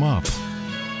think them up.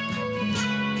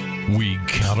 We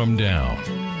count them down.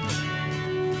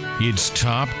 It's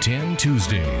Top 10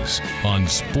 Tuesdays on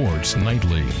Sports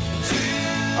Nightly.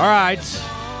 All right.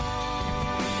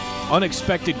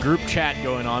 Unexpected group chat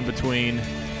going on between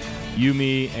you,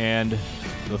 me, and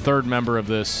the third member of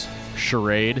this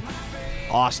charade,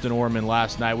 Austin Orman,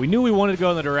 last night. We knew we wanted to go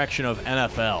in the direction of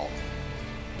NFL.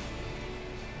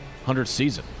 100th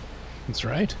season. That's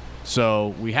right.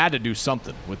 So we had to do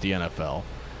something with the NFL.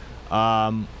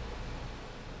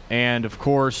 And, of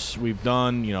course, we've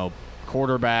done,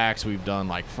 quarterbacks. We've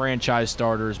done, franchise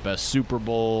starters, best Super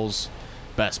Bowls,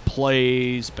 best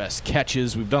plays, best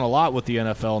catches. We've done a lot with the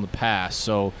NFL in the past.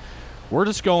 So we're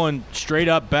just going straight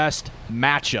up best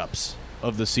matchups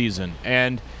of the season.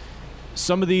 And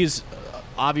some of these,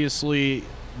 obviously,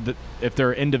 if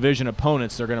they're in-division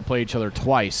opponents, they're going to play each other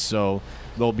twice. So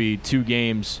there'll be 2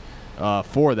 games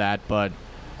for that. But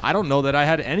I don't know that I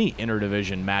had any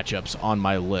interdivision matchups on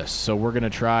my list. So we're going to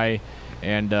try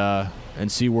and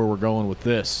see where we're going with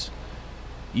this.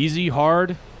 Easy,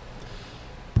 hard?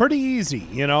 Pretty easy.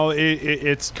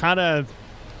 It's kind of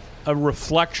a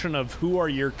reflection of who are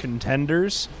your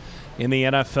contenders in the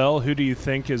NFL. Who do you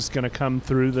think is going to come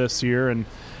through this year, and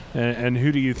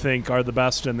who do you think are the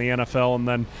best in the NFL? And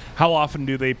then how often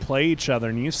do they play each other?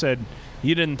 And you said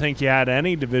you didn't think you had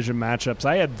any division matchups.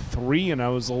 I had 3, and I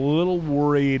was a little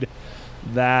worried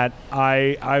that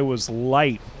I was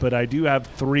light, but I do have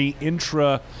 3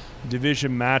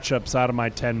 intra-division matchups out of my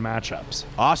 10 matchups.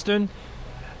 Austin?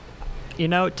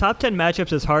 Top 10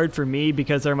 matchups is hard for me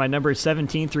because they're my numbers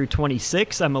 17 through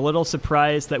 26. I'm a little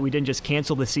surprised that we didn't just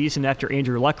cancel the season after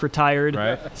Andrew Luck retired.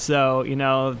 Right. So,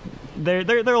 they're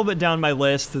a little bit down my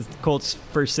list. The Colts'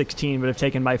 first 16 would have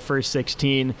taken my first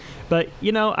 16. But,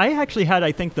 I actually had,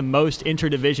 I think, the most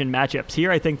interdivision matchups here.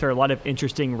 I think there are a lot of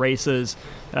interesting races,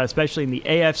 especially in the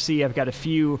AFC. I've got a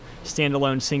few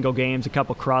standalone single games, a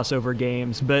couple crossover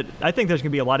games. But I think there's going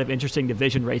to be a lot of interesting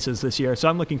division races this year. So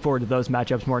I'm looking forward to those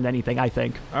matchups more than anything, I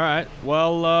think. All right.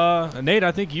 Well, Nate,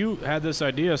 I think you had this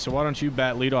idea, so why don't you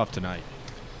bat lead off tonight?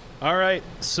 All right.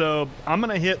 So I'm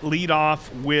going to hit lead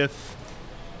off with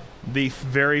the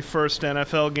very first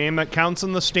NFL game that counts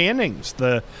in the standings,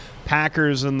 the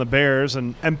Packers and the Bears,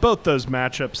 and both those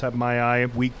matchups have my eye.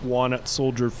 Week 1 at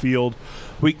Soldier Field,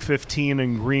 Week 15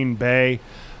 in Green Bay.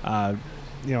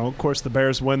 of course, the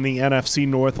Bears won the NFC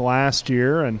North last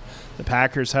year, and the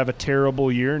Packers have a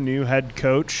terrible year. New head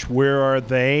coach. Where are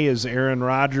they? Is Aaron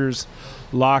Rodgers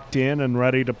locked in and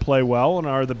ready to play well? And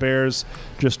are the Bears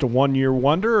just a one-year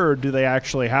wonder, or do they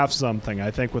actually have something?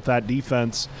 I think with that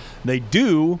defense, they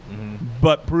do,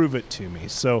 but prove it to me.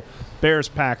 So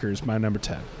Bears-Packers, my number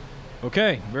 10.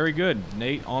 Okay, very good.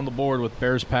 Nate on the board with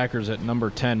Bears-Packers at number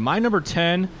 10. My number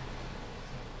 10,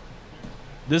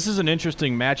 this is an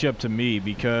interesting matchup to me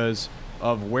because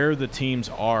of where the teams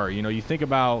are. You think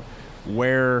about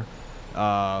where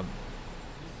the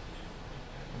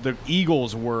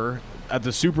Eagles were at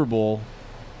the Super Bowl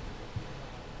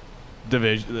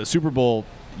division, the Super Bowl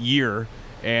year,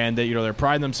 and that they're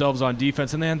priding themselves on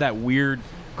defense, and they had that weird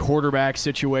quarterback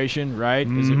situation, right?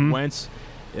 Is it Wentz?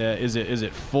 Is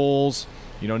it Foles?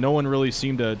 No one really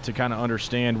seemed to kind of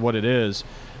understand what it is.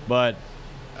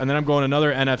 And then I'm going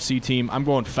another NFC team. I'm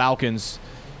going Falcons.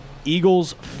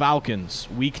 Eagles-Falcons,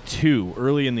 week 2,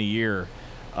 early in the year,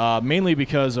 mainly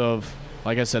because of,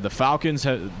 like I said, the Falcons,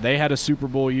 they had a Super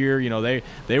Bowl year.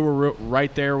 They were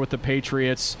right there with the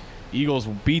Patriots. Eagles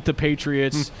beat the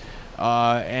Patriots.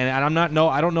 And I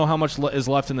don't know how much is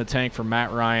left in the tank for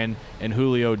Matt Ryan and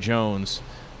Julio Jones.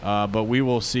 But we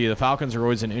will see. The Falcons are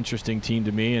always an interesting team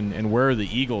to me, and where are the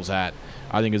Eagles at,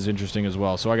 I think is interesting as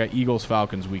well. So I got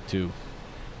Eagles-Falcons week 2.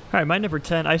 All right, my number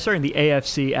 10, I start in the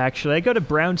AFC, actually. I go to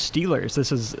Browns-Steelers.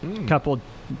 This is a couple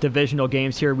divisional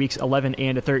games here, weeks 11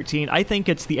 and 13. I think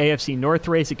it's the AFC North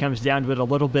race. It comes down to it a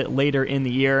little bit later in the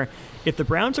year. If the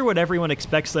Browns are what everyone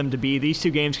expects them to be, these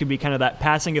two games could be kind of that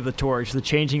passing of the torch, the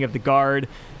changing of the guard.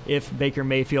 If Baker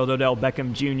Mayfield, Odell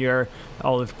Beckham Jr.,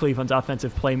 all of Cleveland's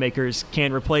offensive playmakers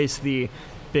can replace the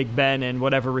Big Ben and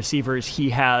whatever receivers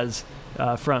he has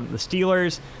from the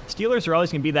Steelers. Steelers are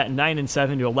always going to be that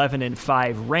 9-7 to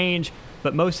 11-5 range,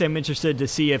 but mostly I'm interested to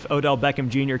see if Odell Beckham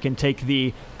Jr. can take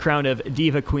the crown of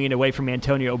Diva Queen away from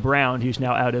Antonio Brown, who's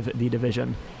now out of the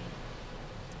division.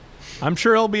 I'm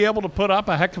sure he'll be able to put up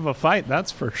a heck of a fight,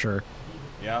 that's for sure.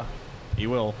 Yeah, he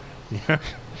will.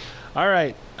 All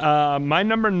right, my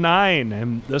number 9,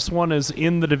 and this one is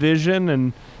in the division,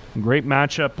 and great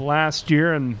matchup last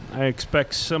year, and I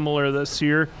expect similar this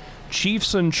year.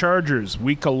 Chiefs and Chargers,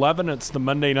 week 11. It's the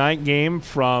Monday night game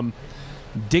from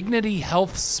Dignity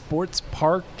Health Sports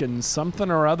Park and something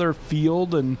or other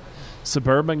field in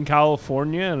suburban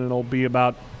California, and it'll be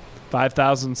about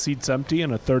 5,000 seats empty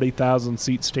in a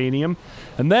 30,000-seat stadium.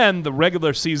 And then the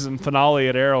regular season finale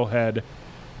at Arrowhead,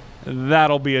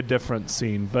 that'll be a different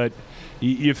scene. But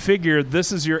you figure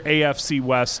this is your AFC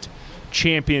West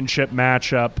championship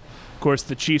matchup. Of course,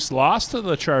 the Chiefs lost to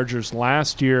the Chargers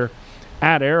last year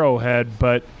at Arrowhead,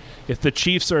 but if the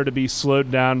Chiefs are to be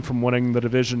slowed down from winning the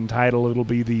division title, it'll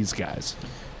be these guys.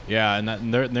 Yeah,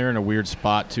 and they're in a weird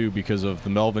spot, too, because of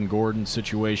the Melvin Gordon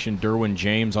situation. Derwin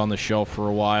James on the shelf for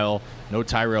a while. No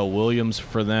Tyrell Williams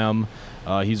for them.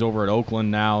 He's over at Oakland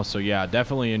now. So, yeah,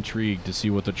 definitely intrigued to see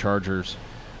what the Chargers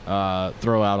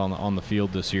throw out on the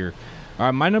field this year. All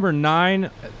right, my number 9,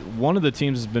 one of the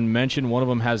teams has been mentioned. One of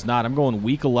them has not. I'm going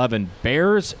week 11,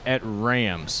 Bears at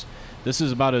Rams. This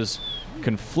is about as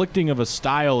conflicting of a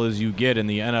style as you get in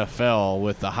the NFL,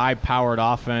 with the high-powered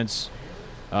offense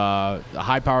of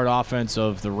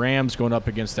the Rams going up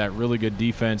against that really good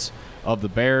defense of the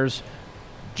Bears.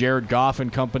 Jared Goff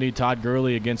and company, Todd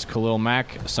Gurley against Khalil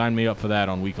Mack. Sign me up for that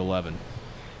on week 11.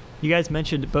 You guys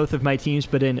mentioned both of my teams,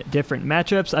 but in different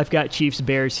matchups. I've got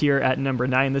Chiefs-Bears here at number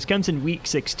 9. This comes in week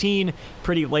 16,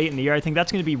 pretty late in the year. I think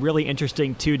that's going to be really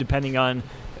interesting, too, depending on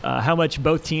how much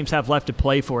both teams have left to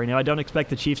play for. I don't expect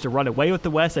the Chiefs to run away with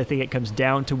the West. I think it comes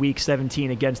down to week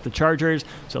 17 against the Chargers,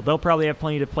 so they'll probably have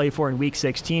plenty to play for in week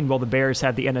 16, while the Bears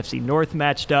have the NFC North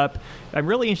matched up. I'm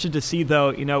really interested to see,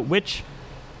 though, which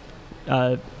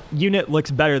unit looks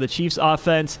better, the Chiefs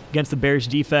offense against the Bears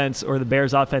defense, or the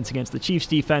Bears offense against the Chiefs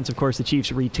defense. Of course, the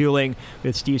Chiefs retooling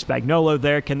with Steve Spagnuolo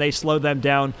there. Can they slow them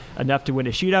down enough to win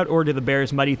a shootout, or do the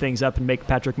Bears muddy things up and make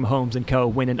Patrick Mahomes and co.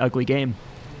 win an ugly game?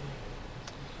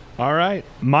 All right.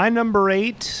 My number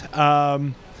 8,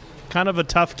 kind of a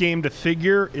tough game to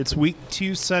figure. It's week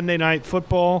 2 Sunday Night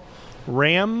Football.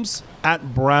 Rams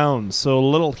at Browns. So a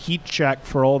little heat check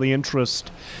for all the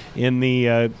interest in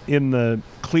the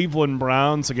Cleveland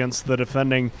Browns against the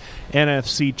defending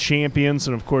NFC champions.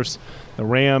 And, of course, the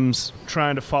Rams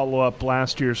trying to follow up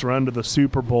last year's run to the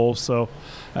Super Bowl. So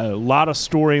a lot of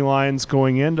storylines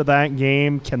going into that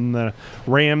game. Can the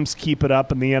Rams keep it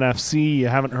up in the NFC? You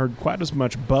haven't heard quite as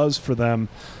much buzz for them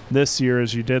this year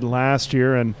as you did last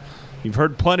year. And you've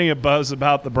heard plenty of buzz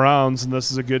about the Browns, and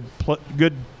this is a good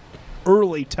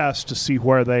early test to see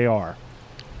where they are.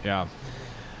 Yeah.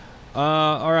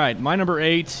 All right, my number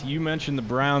 8, you mentioned the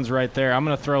Browns right there. I'm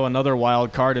going to throw another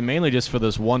wild card, and mainly just for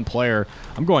this one player.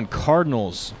 I'm going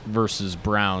Cardinals versus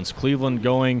Browns. Cleveland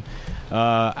going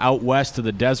out west to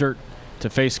the desert to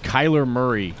face Kyler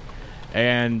Murray.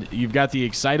 And you've got the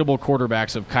excitable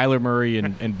quarterbacks of Kyler Murray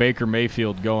and Baker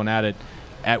Mayfield going at it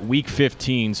at Week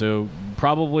 15. So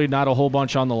probably not a whole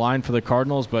bunch on the line for the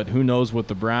Cardinals, but who knows with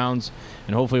the Browns.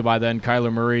 And hopefully by then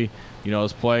Kyler Murray,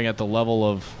 is playing at the level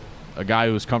of a guy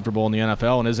who's comfortable in the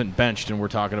NFL and isn't benched, and we're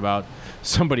talking about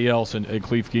somebody else in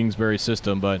Cliff Kingsbury's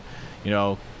system. But,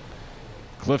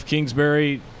 Cliff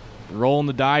Kingsbury rolling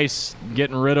the dice,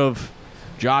 getting rid of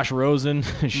Josh Rosen,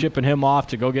 shipping him off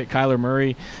to go get Kyler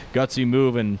Murray, gutsy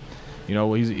move, and,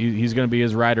 he's going to be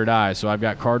his ride or die. So I've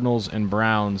got Cardinals and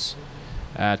Browns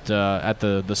at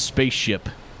the spaceship,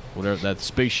 whatever that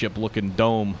spaceship-looking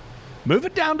dome. Move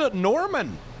it down to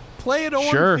Norman. Play it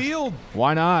on field.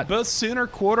 Why not? Both Sooner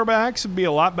quarterbacks would be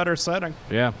a lot better setting.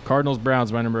 Yeah,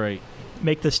 Cardinals-Browns, my number 8.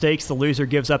 Make the stakes. The loser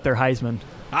gives up their Heisman.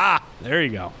 There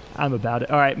you go. I'm about it.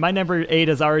 All right, my number 8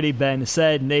 has already been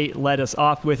said. Nate led us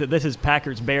off with it. This is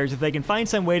Packers-Bears. If they can find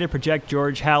some way to project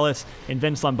George Halas and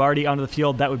Vince Lombardi onto the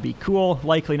field, that would be cool.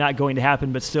 Likely not going to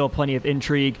happen, but still plenty of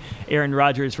intrigue. Aaron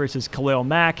Rodgers versus Khalil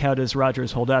Mack. How does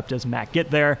Rodgers hold up? Does Mack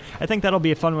get there? I think that'll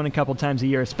be a fun one a couple times a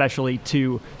year, especially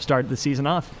to start the season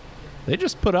off. They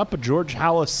just put up a George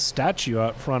Halas statue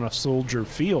out front of Soldier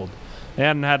Field. They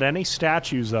hadn't had any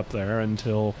statues up there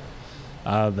until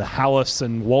the Halas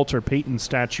and Walter Payton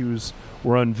statues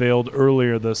were unveiled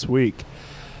earlier this week.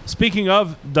 Speaking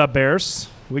of the Bears,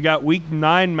 we got Week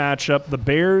 9 matchup, the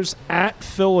Bears at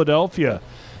Philadelphia.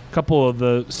 A couple of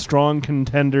the strong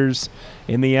contenders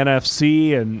in the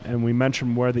NFC, and we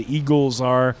mentioned where the Eagles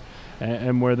are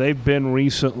and where they've been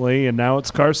recently, and now it's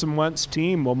Carson Wentz's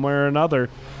team one way or another.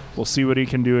 We'll see what he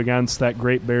can do against that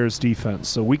great Bears defense.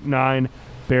 So Week 9,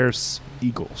 Bears,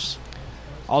 Eagles.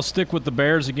 I'll stick with the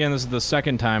Bears again. This is the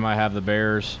second time I have the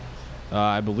Bears.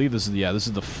 I believe this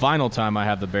is the final time I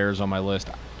have the Bears on my list.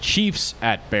 Chiefs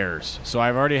at Bears. So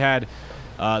I've already had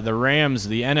the Rams,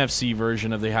 the NFC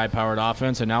version of the high-powered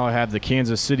offense, and now I have the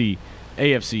Kansas City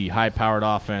AFC high-powered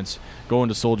offense going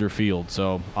to Soldier Field.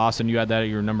 So, Austin, you had that at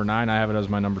your number 9. I have it as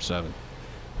my number 7.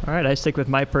 All right, I stick with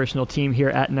my personal team here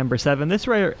at number 7. This is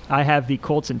where I have the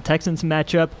Colts and Texans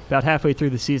matchup about halfway through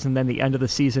the season, then the end of the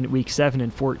season, Week 7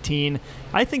 and 14.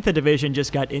 I think the division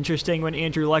just got interesting when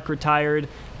Andrew Luck retired.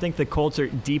 I think the Colts are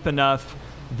deep enough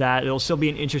that it'll still be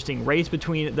an interesting race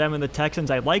between them and the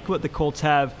Texans. I like what the Colts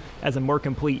have as a more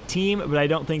complete team, but I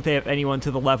don't think they have anyone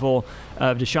to the level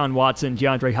of Deshaun Watson,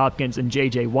 DeAndre Hopkins, and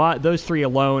J.J. Watt. Those three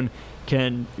alone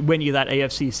can win you that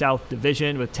AFC South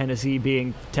division, with Tennessee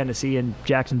being Tennessee and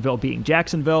Jacksonville being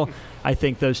Jacksonville. I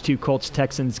think those two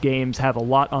Colts-Texans games have a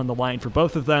lot on the line for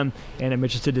both of them, and I'm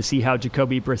interested to see how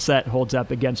Jacoby Brissett holds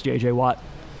up against J.J. Watt.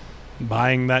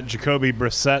 Buying that Jacoby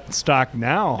Brissett stock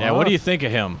now. Yeah, what do you think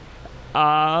of him?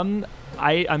 I'm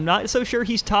not so sure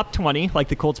he's top 20, like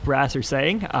the Colts brass are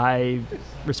saying. I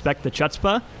respect the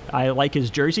chutzpah. I like his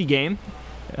jersey game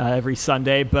every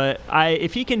Sunday, but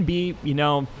if he can be,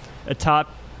 a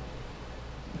top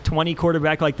 20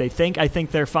 quarterback like they think, I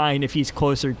think they're fine. If he's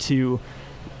closer to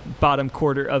bottom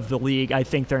quarter of the league, I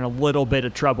think they're in a little bit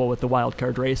of trouble with the wild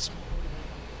card race.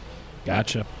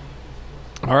 Gotcha.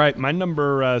 All right, my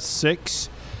number 6,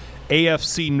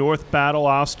 AFC North battle.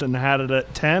 Austin had it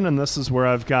at 10, and this is where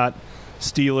I've got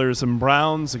Steelers and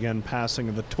Browns, again passing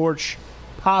of the torch,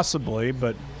 possibly,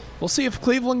 but we'll see if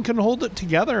Cleveland can hold it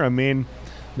together. I mean,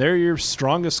 they're your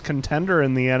strongest contender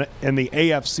in the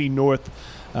AFC North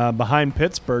behind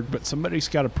Pittsburgh, but somebody's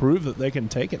got to prove that they can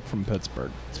take it from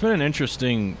Pittsburgh. It's been an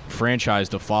interesting franchise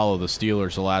to follow, the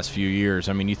Steelers, the last few years.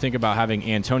 I mean, you think about having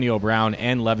Antonio Brown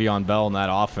and Le'Veon Bell in that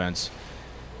offense.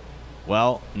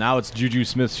 Well, now it's Juju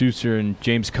Smith-Schuster and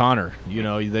James Conner.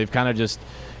 They've kind of just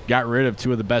got rid of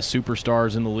two of the best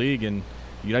superstars in the league, and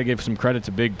you got to give some credit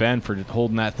to Big Ben for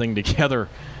holding that thing together,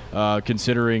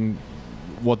 considering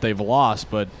what they've lost.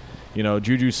 But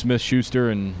Juju Smith-Schuster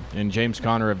and James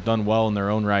Conner have done well in their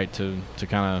own right to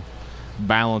kind of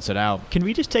balance it out. Can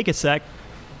we just take a sec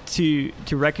to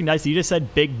recognize that you just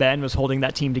said Big Ben was holding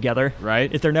that team together?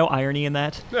 Right. Is there no irony in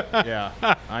that?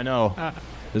 Yeah, I know.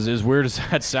 As weird as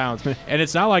that sounds. And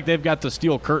it's not like they've got the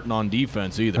steel curtain on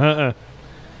defense either.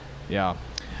 Yeah.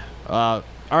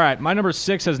 All right, my number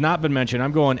 6 has not been mentioned.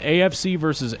 I'm going AFC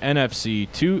versus NFC.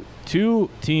 Two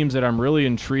teams that I'm really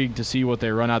intrigued to see what they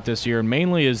run out this year, and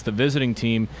mainly is the visiting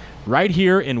team right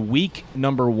here in week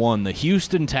number 1, the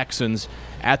Houston Texans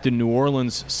at the New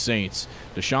Orleans Saints.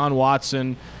 Deshaun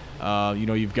Watson,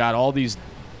 you've got all these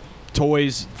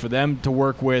toys for them to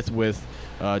work with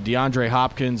DeAndre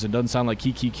Hopkins. It doesn't sound like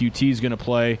Kiki QT is going to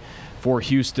play for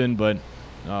Houston, but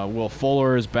Will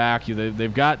Fuller is back.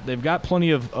 They've got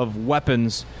plenty of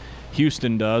weapons.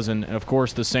 Houston does, and of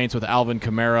course the Saints with Alvin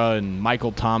Kamara and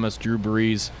Michael Thomas, Drew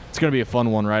Brees. It's going to be a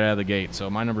fun one right out of the gate. So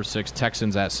my number 6,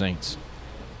 Texans at Saints.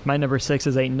 My number 6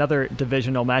 is another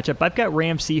divisional matchup. I've got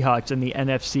Rams Seahawks in the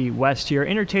NFC West here.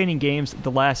 Entertaining games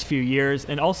the last few years.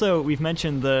 And also, we've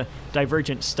mentioned the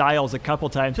divergent styles a couple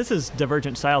times. This is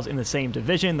divergent styles in the same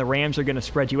division. The Rams are going to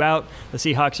spread you out. The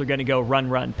Seahawks are going to go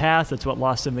run, pass. That's what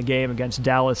lost them the game against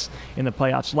Dallas in the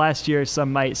playoffs last year.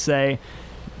 Some might say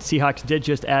Seahawks did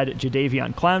just add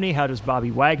Jadeveon Clowney. How does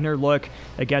Bobby Wagner look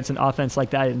against an offense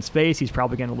like that in space? He's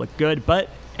probably going to look good,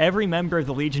 but every member of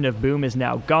the Legion of Boom is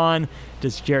now gone.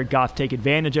 Does Jared Goff take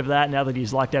advantage of that now that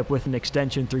he's locked up with an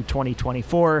extension through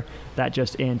 2024? That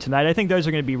just in tonight. I think those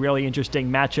are going to be really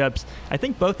interesting matchups. I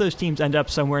think both those teams end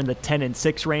up somewhere in the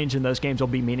 10-6 range, and those games will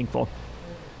be meaningful.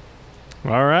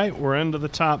 All right, we're into the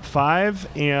top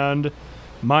 5, and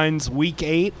mine's Week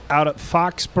 8 out at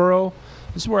Foxborough.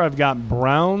 This is where I've got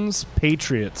Browns,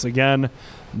 Patriots. Again,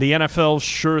 the NFL's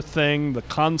sure thing, the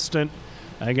constant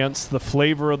against the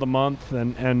flavor of the month,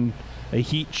 and a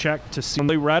heat check to see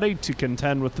ready to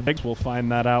contend with the bigs. We'll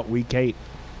find that out Week 8.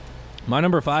 My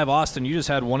number 5, Austin, you just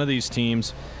had one of these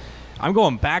teams. I'm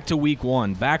going back to Week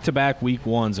 1, back-to-back Week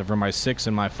 1s for my 6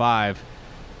 and my 5.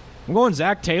 I'm going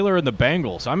Zach Taylor and the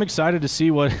Bengals. I'm excited to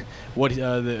see what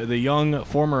the young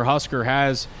former Husker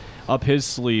has up his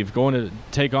sleeve, going to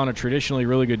take on a traditionally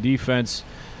really good defense.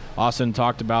 Austin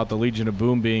talked about the Legion of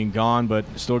Boom being gone, but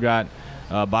still got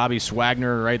Bobby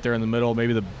Swagner right there in the middle,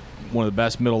 maybe one of the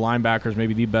best middle linebackers,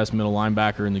 maybe the best middle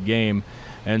linebacker in the game.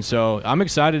 And so I'm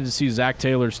excited to see Zach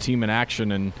Taylor's team in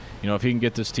action, and if he can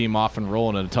get this team off and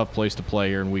rolling at a tough place to play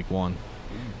here in Week 1.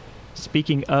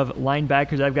 Speaking of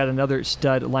linebackers, I've got another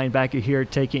stud linebacker here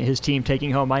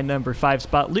taking home my number 5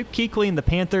 spot. Luke Kuechly and the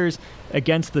Panthers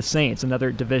against the Saints,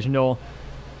 another divisional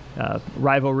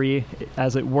rivalry,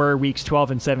 as it were, weeks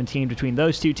 12 and 17 between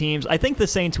those two teams. I think the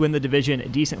Saints win the division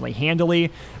decently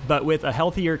handily, but with a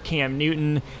healthier Cam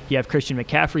Newton, you have Christian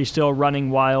McCaffrey still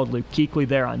running wild, Luke Kuechly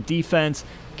there on defense.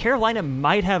 Carolina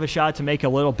might have a shot to make a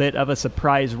little bit of a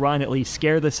surprise run, at least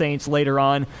scare the Saints later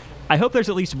on. I hope there's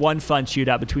at least one fun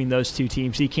shootout between those two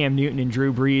teams. See Cam Newton and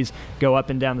Drew Brees go up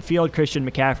and down the field. Christian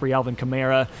McCaffrey, Alvin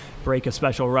Kamara break a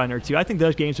special run or two. I think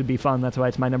those games would be fun. That's why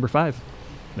it's my number 5.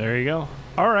 There you go.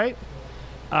 All right.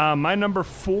 My number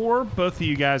 4, both of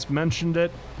you guys mentioned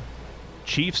it.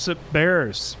 Chiefs at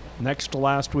Bears. Next to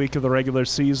last week of the regular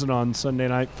season on Sunday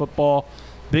Night Football.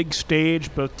 Big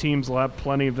stage. Both teams will have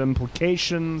plenty of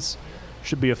implications.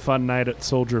 Should be a fun night at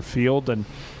Soldier Field. And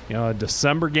a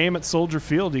December game at Soldier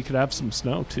Field, you could have some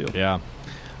snow, too. Yeah.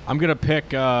 I'm going to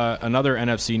pick another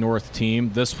NFC North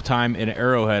team, this time in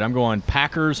Arrowhead. I'm going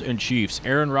Packers and Chiefs.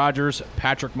 Aaron Rodgers,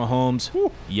 Patrick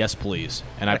Mahomes, yes, please.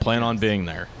 And I plan on being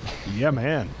there. Yeah,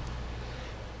 man.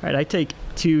 All right, I take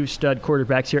 2 stud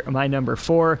quarterbacks here at my number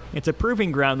 4. It's a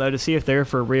proving ground, though, to see if they're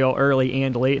for real early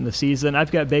and late in the season.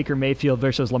 I've got Baker Mayfield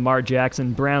versus Lamar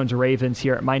Jackson, Browns-Ravens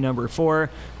here at my number 4.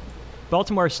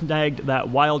 Baltimore snagged that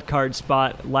wild card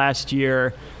spot last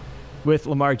year with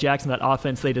Lamar Jackson, that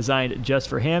offense they designed just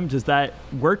for him. Does that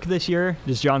work this year?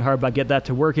 Does John Harbaugh get that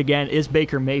to work again? Is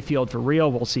Baker Mayfield for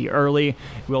real? We'll see early.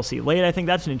 We'll see late. I think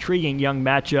that's an intriguing young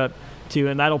matchup, too,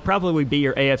 and that'll probably be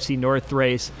your AFC North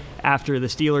race after the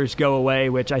Steelers go away,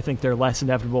 which I think they're less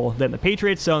inevitable than the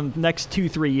Patriots. So in the next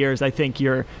 2-3 years, I think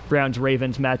your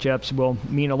Browns-Ravens matchups will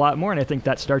mean a lot more, and I think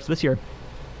that starts this year.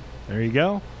 There you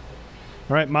go.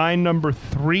 All right, my number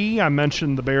 3, I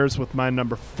mentioned the Bears with my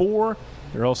number 4.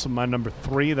 They're also my number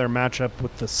 3. Their matchup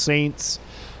with the Saints.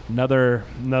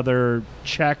 Another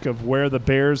check of where the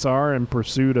Bears are in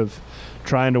pursuit of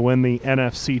trying to win the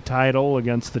NFC title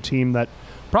against the team that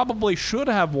probably should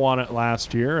have won it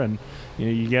last year. And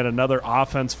you get another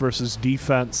offense versus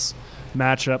defense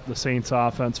matchup, the Saints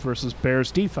offense versus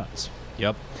Bears defense.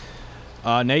 Yep.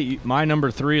 Nate, my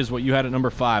number 3 is what you had at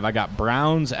number 5. I got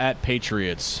Browns at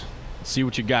Patriots. Let's see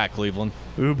what you got, Cleveland.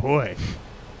 Oh, boy.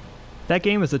 That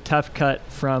game was a tough cut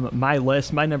from my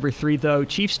list. My number 3, though,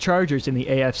 Chiefs-Chargers in the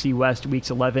AFC West,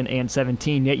 weeks 11 and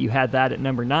 17. Yet you had that at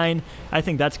number 9. I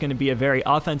think that's going to be a very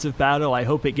offensive battle. I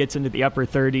hope it gets into the upper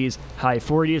 30s, high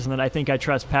 40s. And then I think I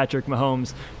trust Patrick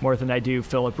Mahomes more than I do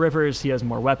Phillip Rivers. He has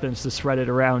more weapons to spread it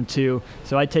around, too.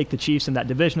 So I'd take the Chiefs in that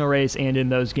divisional race and in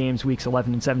those games, weeks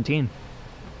 11 and 17.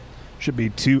 Should be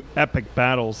 2 epic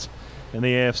battles in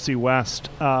the AFC West.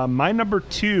 My number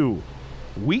 2,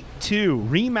 Week 2,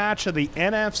 rematch of the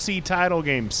NFC title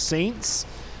game, Saints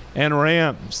and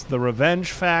Rams. The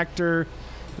revenge factor.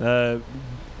 The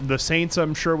Saints,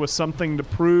 I'm sure, with something to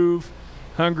prove.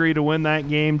 hungry to win that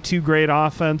game. Two great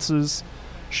offenses.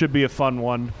 Should be a fun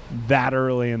one that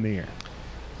early in the year.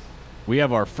 We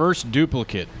have our first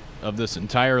duplicate of this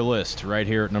entire list right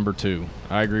here at number 2.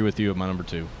 I agree with you at my number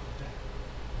 2.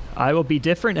 I will be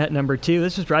different at number 2.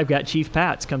 This is where I've got Chief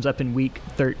Pats. Comes up in week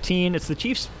 13. It's the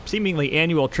Chiefs' seemingly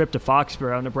annual trip to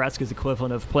Foxborough, Nebraska's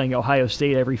equivalent of playing Ohio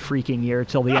State every freaking year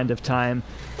till the end of time.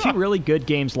 2 really good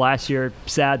games last year.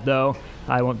 Sad, though.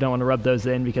 I don't want to rub those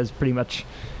in because pretty much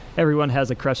everyone has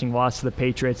a crushing loss to the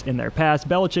Patriots in their past.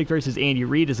 Belichick versus Andy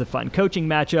Reid is a fun coaching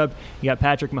matchup. You got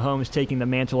Patrick Mahomes taking the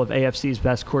mantle of AFC's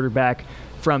best quarterback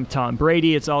from Tom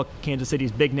Brady. It's all Kansas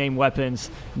City's big-name weapons,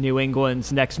 New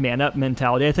England's next-man-up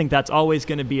mentality. I think that's always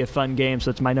going to be a fun game, so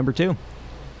it's my number 2.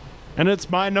 And it's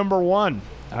my number 1.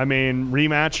 I mean,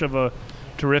 rematch of a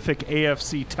terrific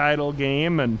AFC title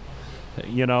game, and,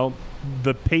 you know,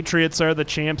 the Patriots are the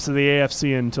champs of the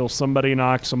AFC until somebody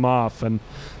knocks them off, and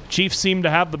Chiefs seem to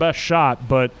have the best shot,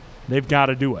 but they've got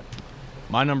to do it.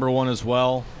 My number 1 as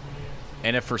well,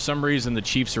 and if for some reason the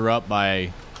Chiefs are up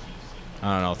by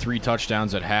 3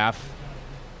 touchdowns at half,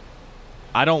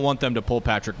 I don't want them to pull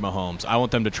Patrick Mahomes. I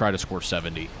want them to try to score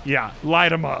 70. Yeah, light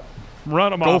them up.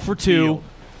 Run them off. Go for 2,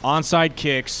 onside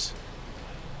kicks.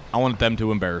 I want them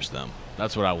to embarrass them.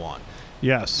 That's what I want.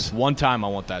 Yes. One time I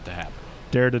want that to happen.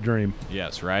 Dare to dream.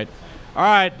 Yes, right? All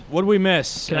right, what did we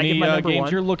miss? Can Any I give my number games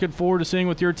 1? you're looking forward to seeing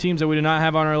with your teams that we did not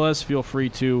have on our list? Feel free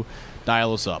to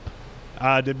dial us up.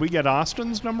 Did we get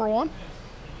Austin's number 1?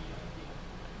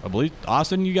 I believe,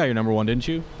 Austin, you got your number 1, didn't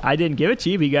you? I didn't give it to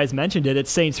you, but you guys mentioned it. It's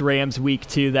Saints-Rams week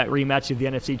 2, that rematch of the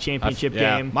NFC Championship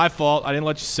game. My fault. I didn't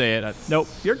let you say it. Nope,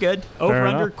 you're good. Over Fair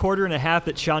under enough. quarter and a half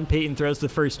that Sean Payton throws the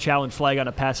first challenge flag on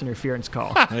a pass interference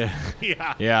call.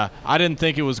 Yeah. I didn't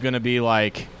think it was going to be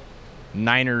like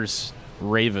Niners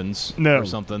Ravens or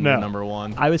something. No. Number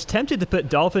 1. I was tempted to put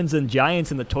Dolphins and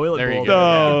Giants in the toilet There bowl. you go.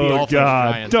 Oh, Dolphins,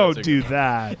 God. Giants, Don't that's a do good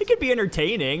that. It could be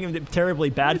entertaining and terribly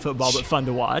bad football, but fun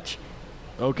to watch.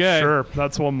 Okay. Sure,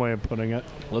 that's one way of putting it.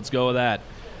 Let's go with that.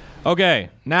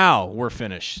 Okay, now we're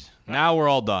finished. Now we're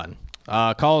all done.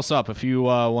 Call us up if you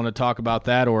want to talk about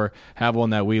that or have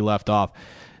one that we left off.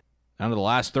 Down to the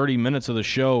last 30 minutes of the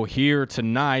show here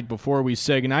tonight. Before we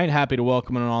say goodnight, happy to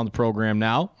welcome on the program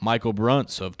now Michael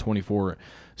Bruntz of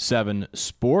 24/7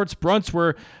 Sports. Bruntz,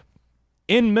 we're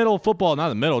in middle football, not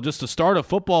the middle, just the start of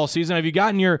football season. Have you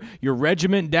gotten your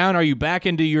regiment down? Are you back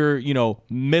into your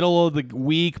middle of the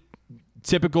week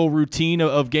typical routine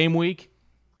of game week?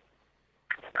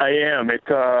 I am.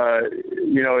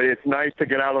 It's nice to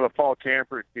get out of the fall camp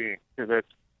routine because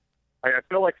I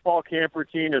feel like fall camp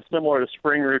routine is similar to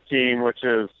spring routine, which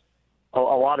is a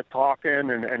lot of talking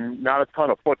and not a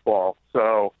ton of football.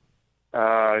 So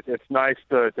it's nice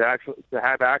to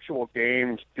have actual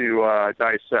games to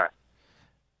dissect.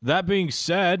 That being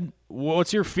said,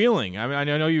 what's your feeling? I mean, I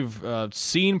know you've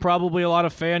seen probably a lot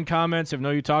of fan comments. I know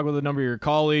you talked with a number of your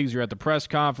colleagues. You're at the press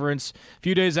conference a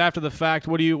few days after the fact.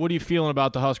 What are you feeling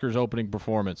about the Huskers' opening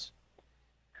performance?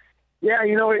 Yeah,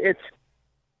 it's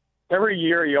every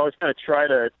year you always kind of try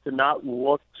to not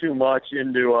look too much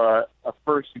into a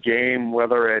first game,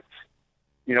 whether it's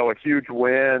a huge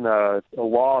win, a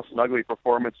loss, an ugly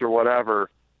performance, or whatever.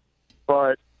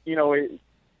 But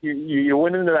You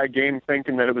went into that game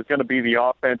thinking that it was going to be the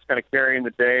offense kind of carrying the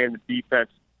day and the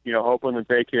defense, hoping that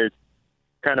they could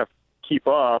kind of keep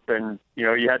up. And,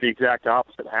 you had the exact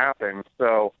opposite happen.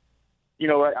 So,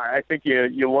 I think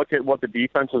you look at what the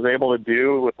defense was able to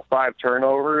do with the 5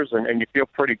 turnovers and you feel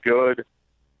pretty good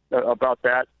about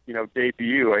that,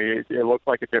 debut. It looked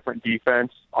like a different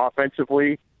defense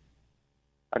offensively.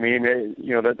 I mean,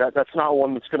 that's not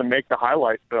one that's going to make the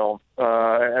highlight film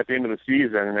at the end of the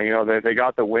season. And, they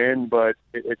got the win, but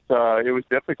it was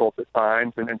difficult at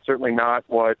times, and certainly not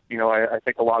what I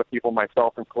think a lot of people,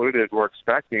 myself included, were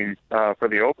expecting for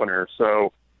the opener.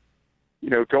 So,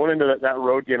 going into that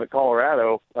road game at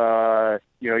Colorado,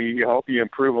 you hope you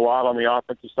improve a lot on the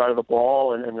offensive side of the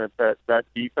ball, and that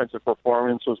defensive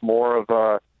performance was more of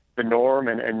the norm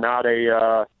and not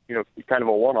a kind of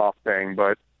a one-off thing,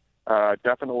 but.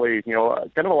 Definitely,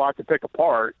 kind of a lot to pick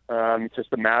apart. It's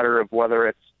just a matter of whether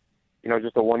it's,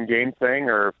 just a one-game thing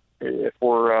or if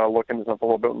we're looking at something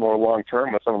a little bit more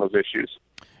long-term with some of those issues.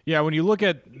 Yeah, when you look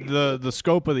at the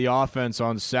scope of the offense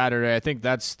on Saturday, I think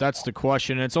that's the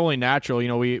question. And it's only natural.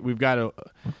 We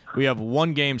have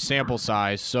one game sample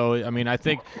size. So I mean, I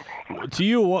think to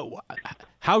you,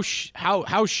 how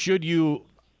should you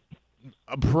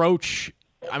approach?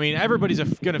 I mean, everybody's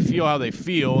going to feel how they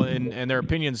feel, and their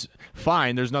opinion's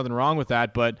fine. There's nothing wrong with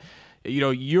that. But,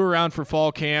 you're around for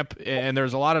fall camp, and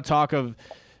there's a lot of talk of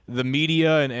the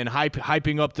media and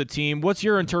hyping up the team. What's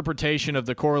your interpretation of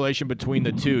the correlation between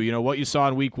the two? You know, what you saw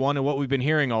in week one and what we've been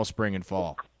hearing all spring and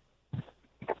fall.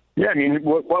 Yeah, I mean,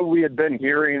 what we had been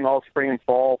hearing all spring and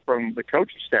fall from the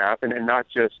coaching staff, and not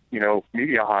just,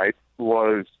 media hype,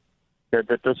 was that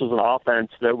this was an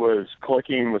offense that was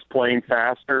clicking, was playing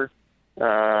faster,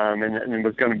 and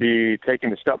was going to be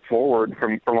taking a step forward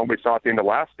from what we saw at the end of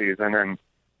last season. And,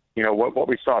 what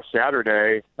we saw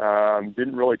Saturday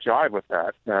didn't really jive with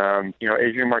that.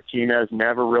 Adrian Martinez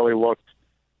never really looked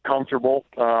comfortable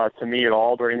to me at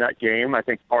all during that game. I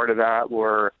think part of that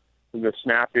were the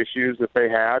snap issues that they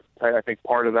had. I think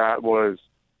part of that was,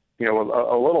 a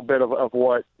little bit of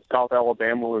what South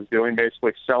Alabama was doing,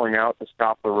 basically selling out to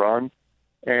stop the run.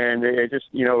 And it just,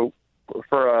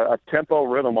 for a tempo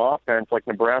rhythm offense like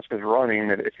Nebraska's running,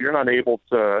 that if you're not able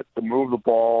to move the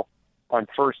ball on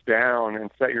first down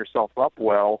and set yourself up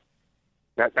well,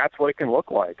 that's what it can look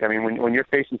like. I mean, when you're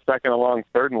facing second and long,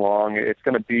 third and long, it's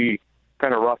going to be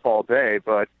kind of rough all day.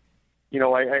 But,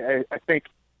 I think,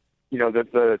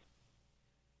 that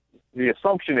the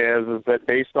assumption is that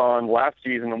based on last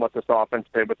season and what this offense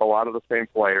did with a lot of the same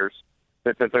players,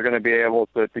 that they're going to be able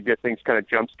to get things kind of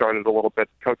jump-started a little bit.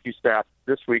 Coaching staff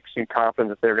this week seem confident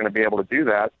that they're going to be able to do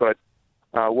that, but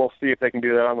we'll see if they can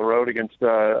do that on the road against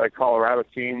a Colorado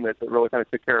team that really kind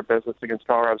of took care of business against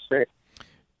Colorado State.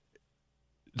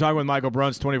 Talking with Michael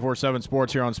Bruntz, 24/7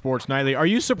 Sports here on Sports Nightly. Are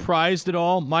you surprised at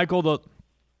all, Michael,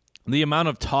 the amount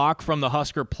of talk from the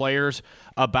Husker players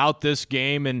about this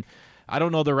game? And I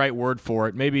don't know the right word for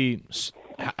it. Maybe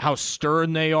how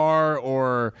stern they are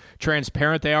or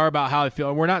transparent they are about how they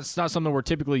feel. It's not something we're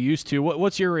typically used to.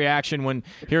 What's your reaction when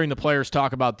hearing the players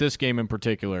talk about this game in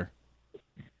particular?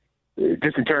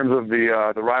 Just in terms of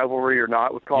the rivalry or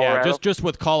not with Colorado? Yeah, just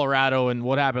with Colorado and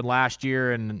what happened last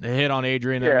year and the hit on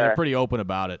Adrian. Yeah. I mean, they're pretty open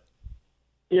about it.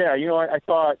 Yeah, I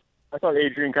thought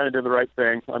Adrian kind of did the right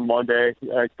thing on Monday.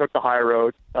 I took the high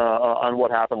road on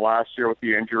what happened last year with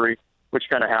the injury, which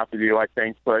kind of have to do, I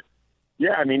think. But,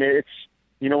 yeah, I mean, it's,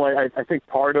 I think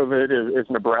part of it is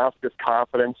Nebraska's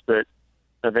confidence that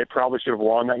they probably should have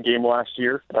won that game last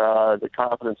year, the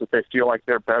confidence that they feel like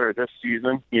they're better this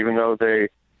season, even though they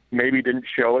maybe didn't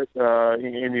show it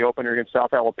in the opener against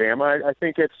South Alabama. I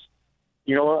think it's,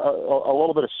 a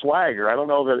little bit of swagger. I don't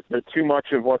know that too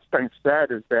much of what's been said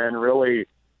has been really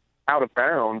out of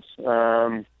bounds.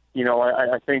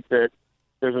 I think that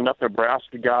there's enough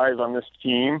Nebraska guys on this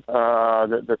team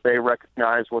that they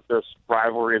recognize what this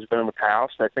rivalry has been in the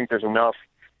past. I think there's enough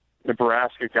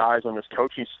Nebraska guys on this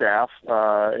coaching staff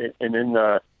and in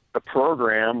the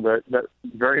program that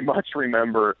very much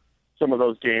remember some of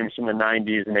those games from the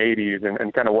 90s and 80s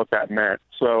and kind of what that meant.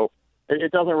 So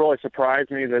it doesn't really surprise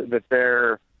me that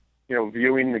they're,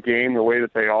 viewing the game the way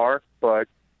that they are. But,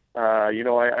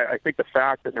 I think the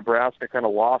fact that Nebraska kind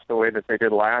of lost the way that they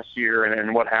did last year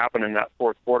and what happened in that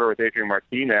fourth quarter with Adrian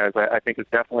Martinez, I think has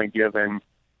definitely given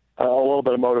a little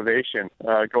bit of motivation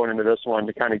going into this one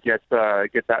to kind of get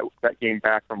that game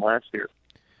back from last year.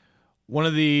 One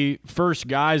of the first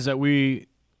guys that we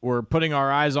were putting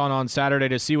our eyes on Saturday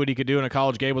to see what he could do in a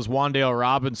college game was Wan'Dale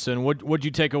Robinson. What'd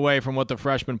you take away from what the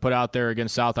freshman put out there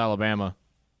against South Alabama?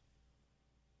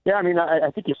 Yeah, I mean,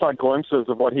 I think you saw glimpses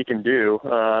of what he can do,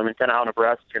 and kind of how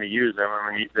Nebraska's going to use him.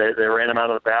 I mean, they ran him out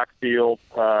of the backfield,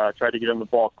 tried to get him the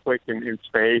ball quick in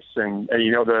space, and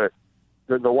the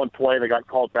one play that got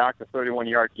called back, the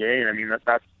 31-yard gain. I mean,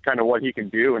 that's kind of what he can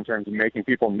do in terms of making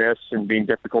people miss and being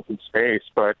difficult in space.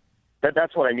 But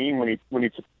that's what I mean when you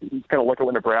kind of look at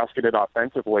what Nebraska did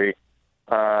offensively.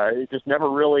 It just never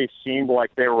really seemed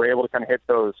like they were able to kind of hit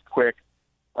those quick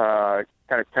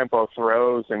kind of tempo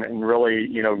throws and really,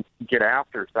 get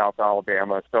after South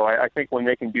Alabama. So I think when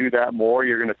they can do that more,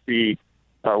 you're going to see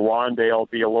Wan'Dale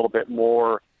be a little bit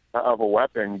more of a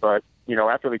weapon. But,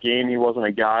 after the game, he wasn't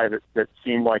a guy that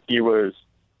seemed like he was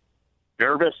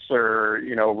nervous or,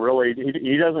 really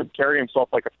he doesn't carry himself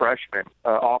like a freshman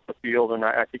off the field. And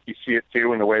I think you see it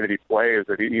too in the way that he plays,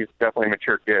 that he's definitely a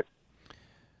mature kid.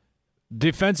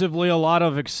 Defensively, a lot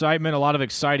of excitement, a lot of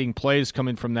exciting plays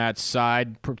coming from that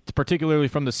side, particularly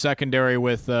from the secondary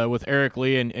with Eric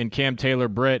Lee and Cam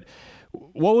Taylor-Britt.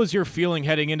 What was your feeling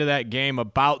heading into that game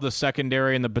about the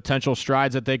secondary and the potential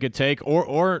strides that they could take,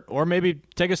 or maybe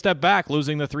take a step back,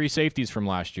 losing the three safeties from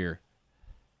last year?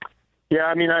 Yeah,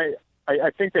 I mean, I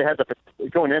think they had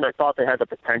going in. I thought they had the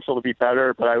potential to be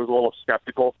better, but I was a little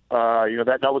skeptical.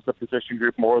 That was the position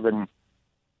group more than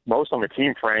most on the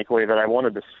team, frankly, that I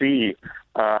wanted to see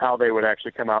how they would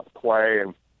actually come out and play.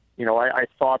 And, I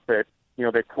thought that,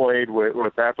 they played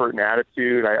with effort and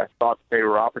attitude. I thought they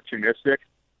were opportunistic.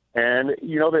 And,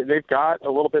 they've got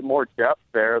a little bit more depth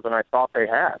there than I thought they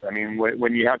had. I mean,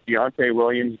 when you have Deontay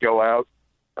Williams go out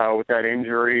with that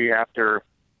injury after,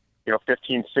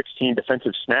 15, 16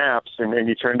 defensive snaps, and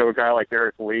you turn to a guy like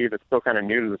Eric Lee that's still kind of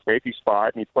new to the safety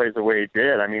spot, and he plays the way he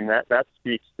did, I mean, that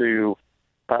speaks to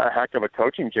a heck of a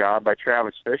coaching job by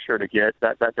Travis Fisher to get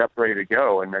that depth ready to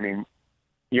go. And, I mean,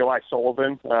 Eli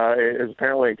Sullivan is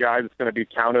apparently a guy that's going to be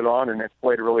counted on and has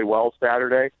played really well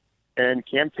Saturday. And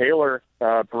Cam Taylor,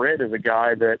 Britt, is a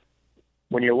guy that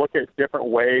when you look at different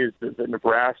ways that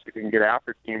Nebraska can get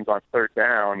after teams on third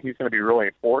down, he's going to be really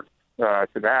important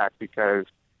to that because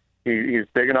he's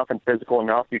big enough and physical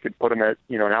enough. You could put him at,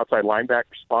 an outside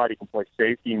linebacker spot. He can play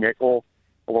safety, nickel,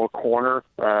 a little corner.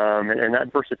 And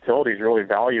that versatility is really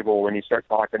valuable when you start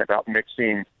talking about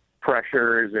mixing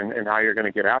pressures and how you're going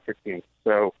to get after teams.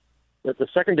 So the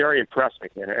secondary impressed me.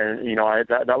 And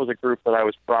that was a group that I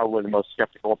was probably the most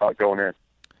skeptical about going in.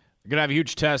 You're going to have a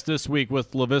huge test this week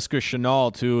with Laviska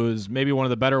Shenault, who is maybe one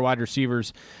of the better wide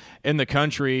receivers in the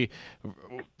country.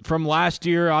 From last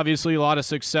year, obviously a lot of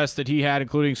success that he had,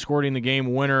 including scoring the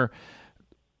game winner.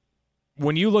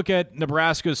 When you look at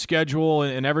Nebraska's schedule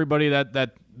and everybody that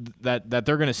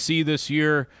they're going to see this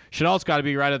year, Shenault's got to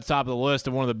be right at the top of the list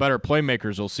of one of the better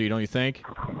playmakers we'll see, don't you think?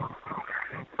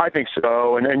 I think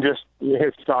so, and just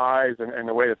his size and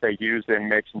the way that they use him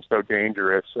makes him so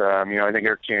dangerous. I think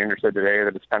Erik Chinander said today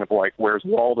that it's kind of like Where's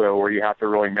Waldo, where you have to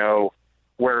really know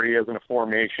where he is in a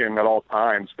formation at all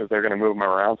times because they're going to move him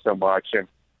around so much. And,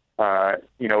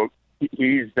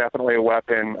 he's definitely a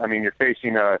weapon. I mean, you're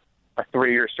facing a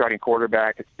 3-year starting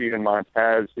quarterback at Steven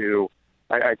Montez, who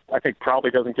I think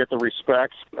probably doesn't get the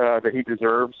respect that he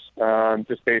deserves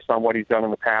just based on what he's done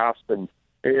in the past. And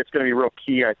it's going to be real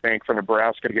key, I think, for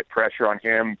Nebraska to get pressure on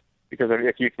him because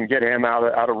if you can get him out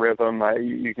of rhythm,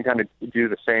 you can kind of do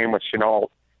the same with Shenault.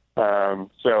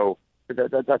 So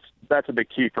that's a big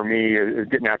key for me is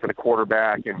getting after the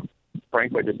quarterback and,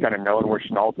 frankly, just kind of knowing where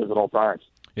Shenault is at all times.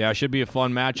 Yeah, it should be a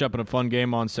fun matchup and a fun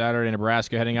game on Saturday.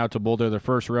 Nebraska heading out to Boulder, their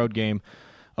first road game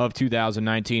of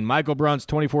 2019. Michael Bruntz,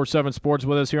 24/7 Sports,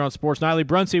 with us here on Sports Nightly.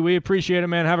 Bruntsy, we appreciate it,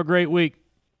 man. Have a great week.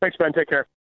 Thanks, Ben. Take care.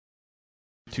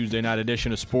 Tuesday night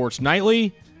edition of Sports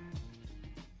Nightly.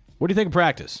 What do you think of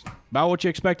practice? About what you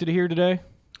expected to hear today?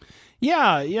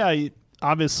 Yeah.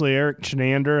 Obviously, Erik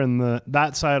Chinander and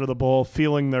that side of the ball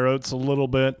feeling their oats a little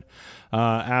bit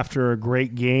after a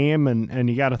great game, and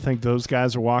you got to think those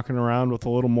guys are walking around with a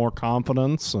little more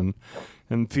confidence and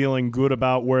feeling good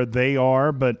about where they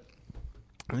are. But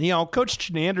Coach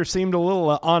Chinander seemed a little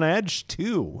on edge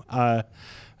too,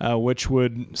 which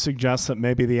would suggest that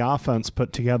maybe the offense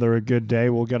put together a good day.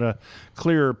 We'll get a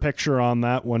clearer picture on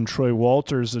that when Troy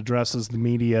Walters addresses the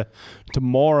media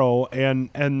tomorrow,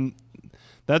 and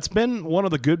that's been one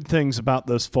of the good things about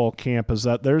this fall camp is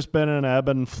that there's been an ebb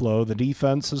and flow. The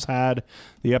defense has had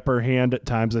the upper hand at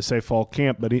times. I say fall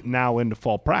camp, but now into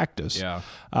fall practice. Yeah.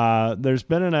 There's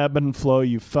been an ebb and flow.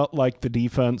 You felt like the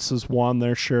defense has won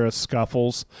their share of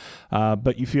scuffles,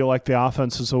 but you feel like the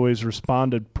offense has always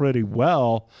responded pretty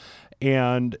well.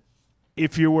 And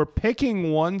if you were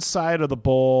picking one side of the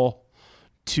ball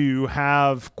to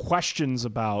have questions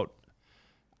about,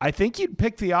 I think you'd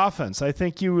pick the offense. I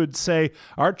think you would say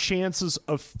our chances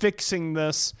of fixing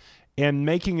this and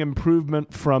making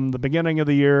improvement from the beginning of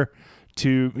the year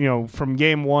to, from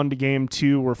game 1 to game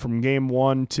 2 or from game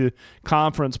 1 to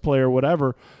conference play or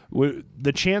whatever,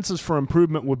 the chances for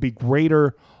improvement would be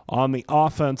greater on the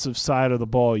offensive side of the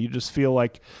ball. You just feel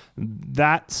like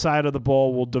that side of the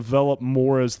ball will develop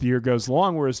more as the year goes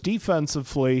along, whereas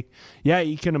defensively, yeah,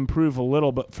 you can improve a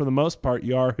little, but for the most part,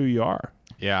 you are who you are.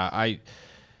 Yeah,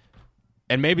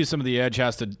 and maybe some of the edge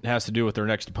has to do with their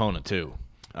next opponent too,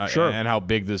 sure, and how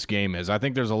big this game is. I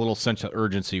think there's a little sense of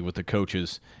urgency with the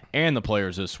coaches and the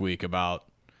players this week about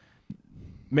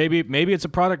maybe it's a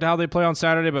product of how they play on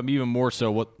Saturday, but even more so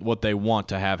what they want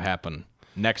to have happen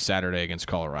next Saturday against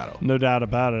Colorado. No doubt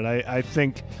about it. I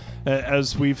think,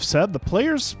 as we've said, the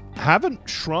players haven't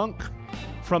shrunk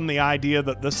from the idea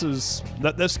that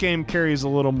this game carries a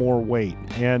little more weight,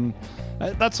 and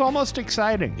that's almost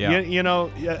exciting. Yeah.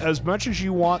 As much as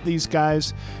you want these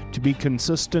guys to be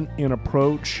consistent in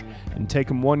approach and take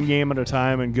them one game at a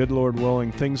time, and good Lord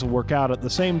willing, things will work out. At the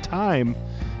same time,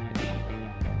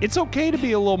 it's okay to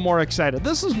be a little more excited.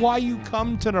 This is why you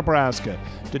come to Nebraska,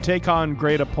 to take on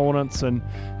great opponents, and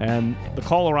the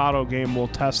Colorado game will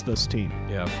test this team.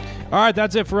 Yeah. All right,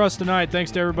 that's it for us tonight.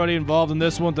 Thanks to everybody involved in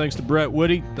this one. Thanks to Brett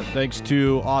Woody. Thanks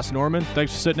to Austin Norman.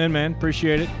 Thanks for sitting in, man.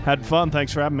 Appreciate it. Had fun.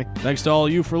 Thanks for having me. Thanks to all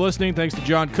of you for listening. Thanks to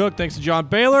John Cook. Thanks to John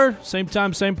Baylor. Same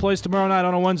time, same place tomorrow night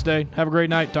on a Wednesday. Have a great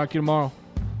night. Talk to you tomorrow.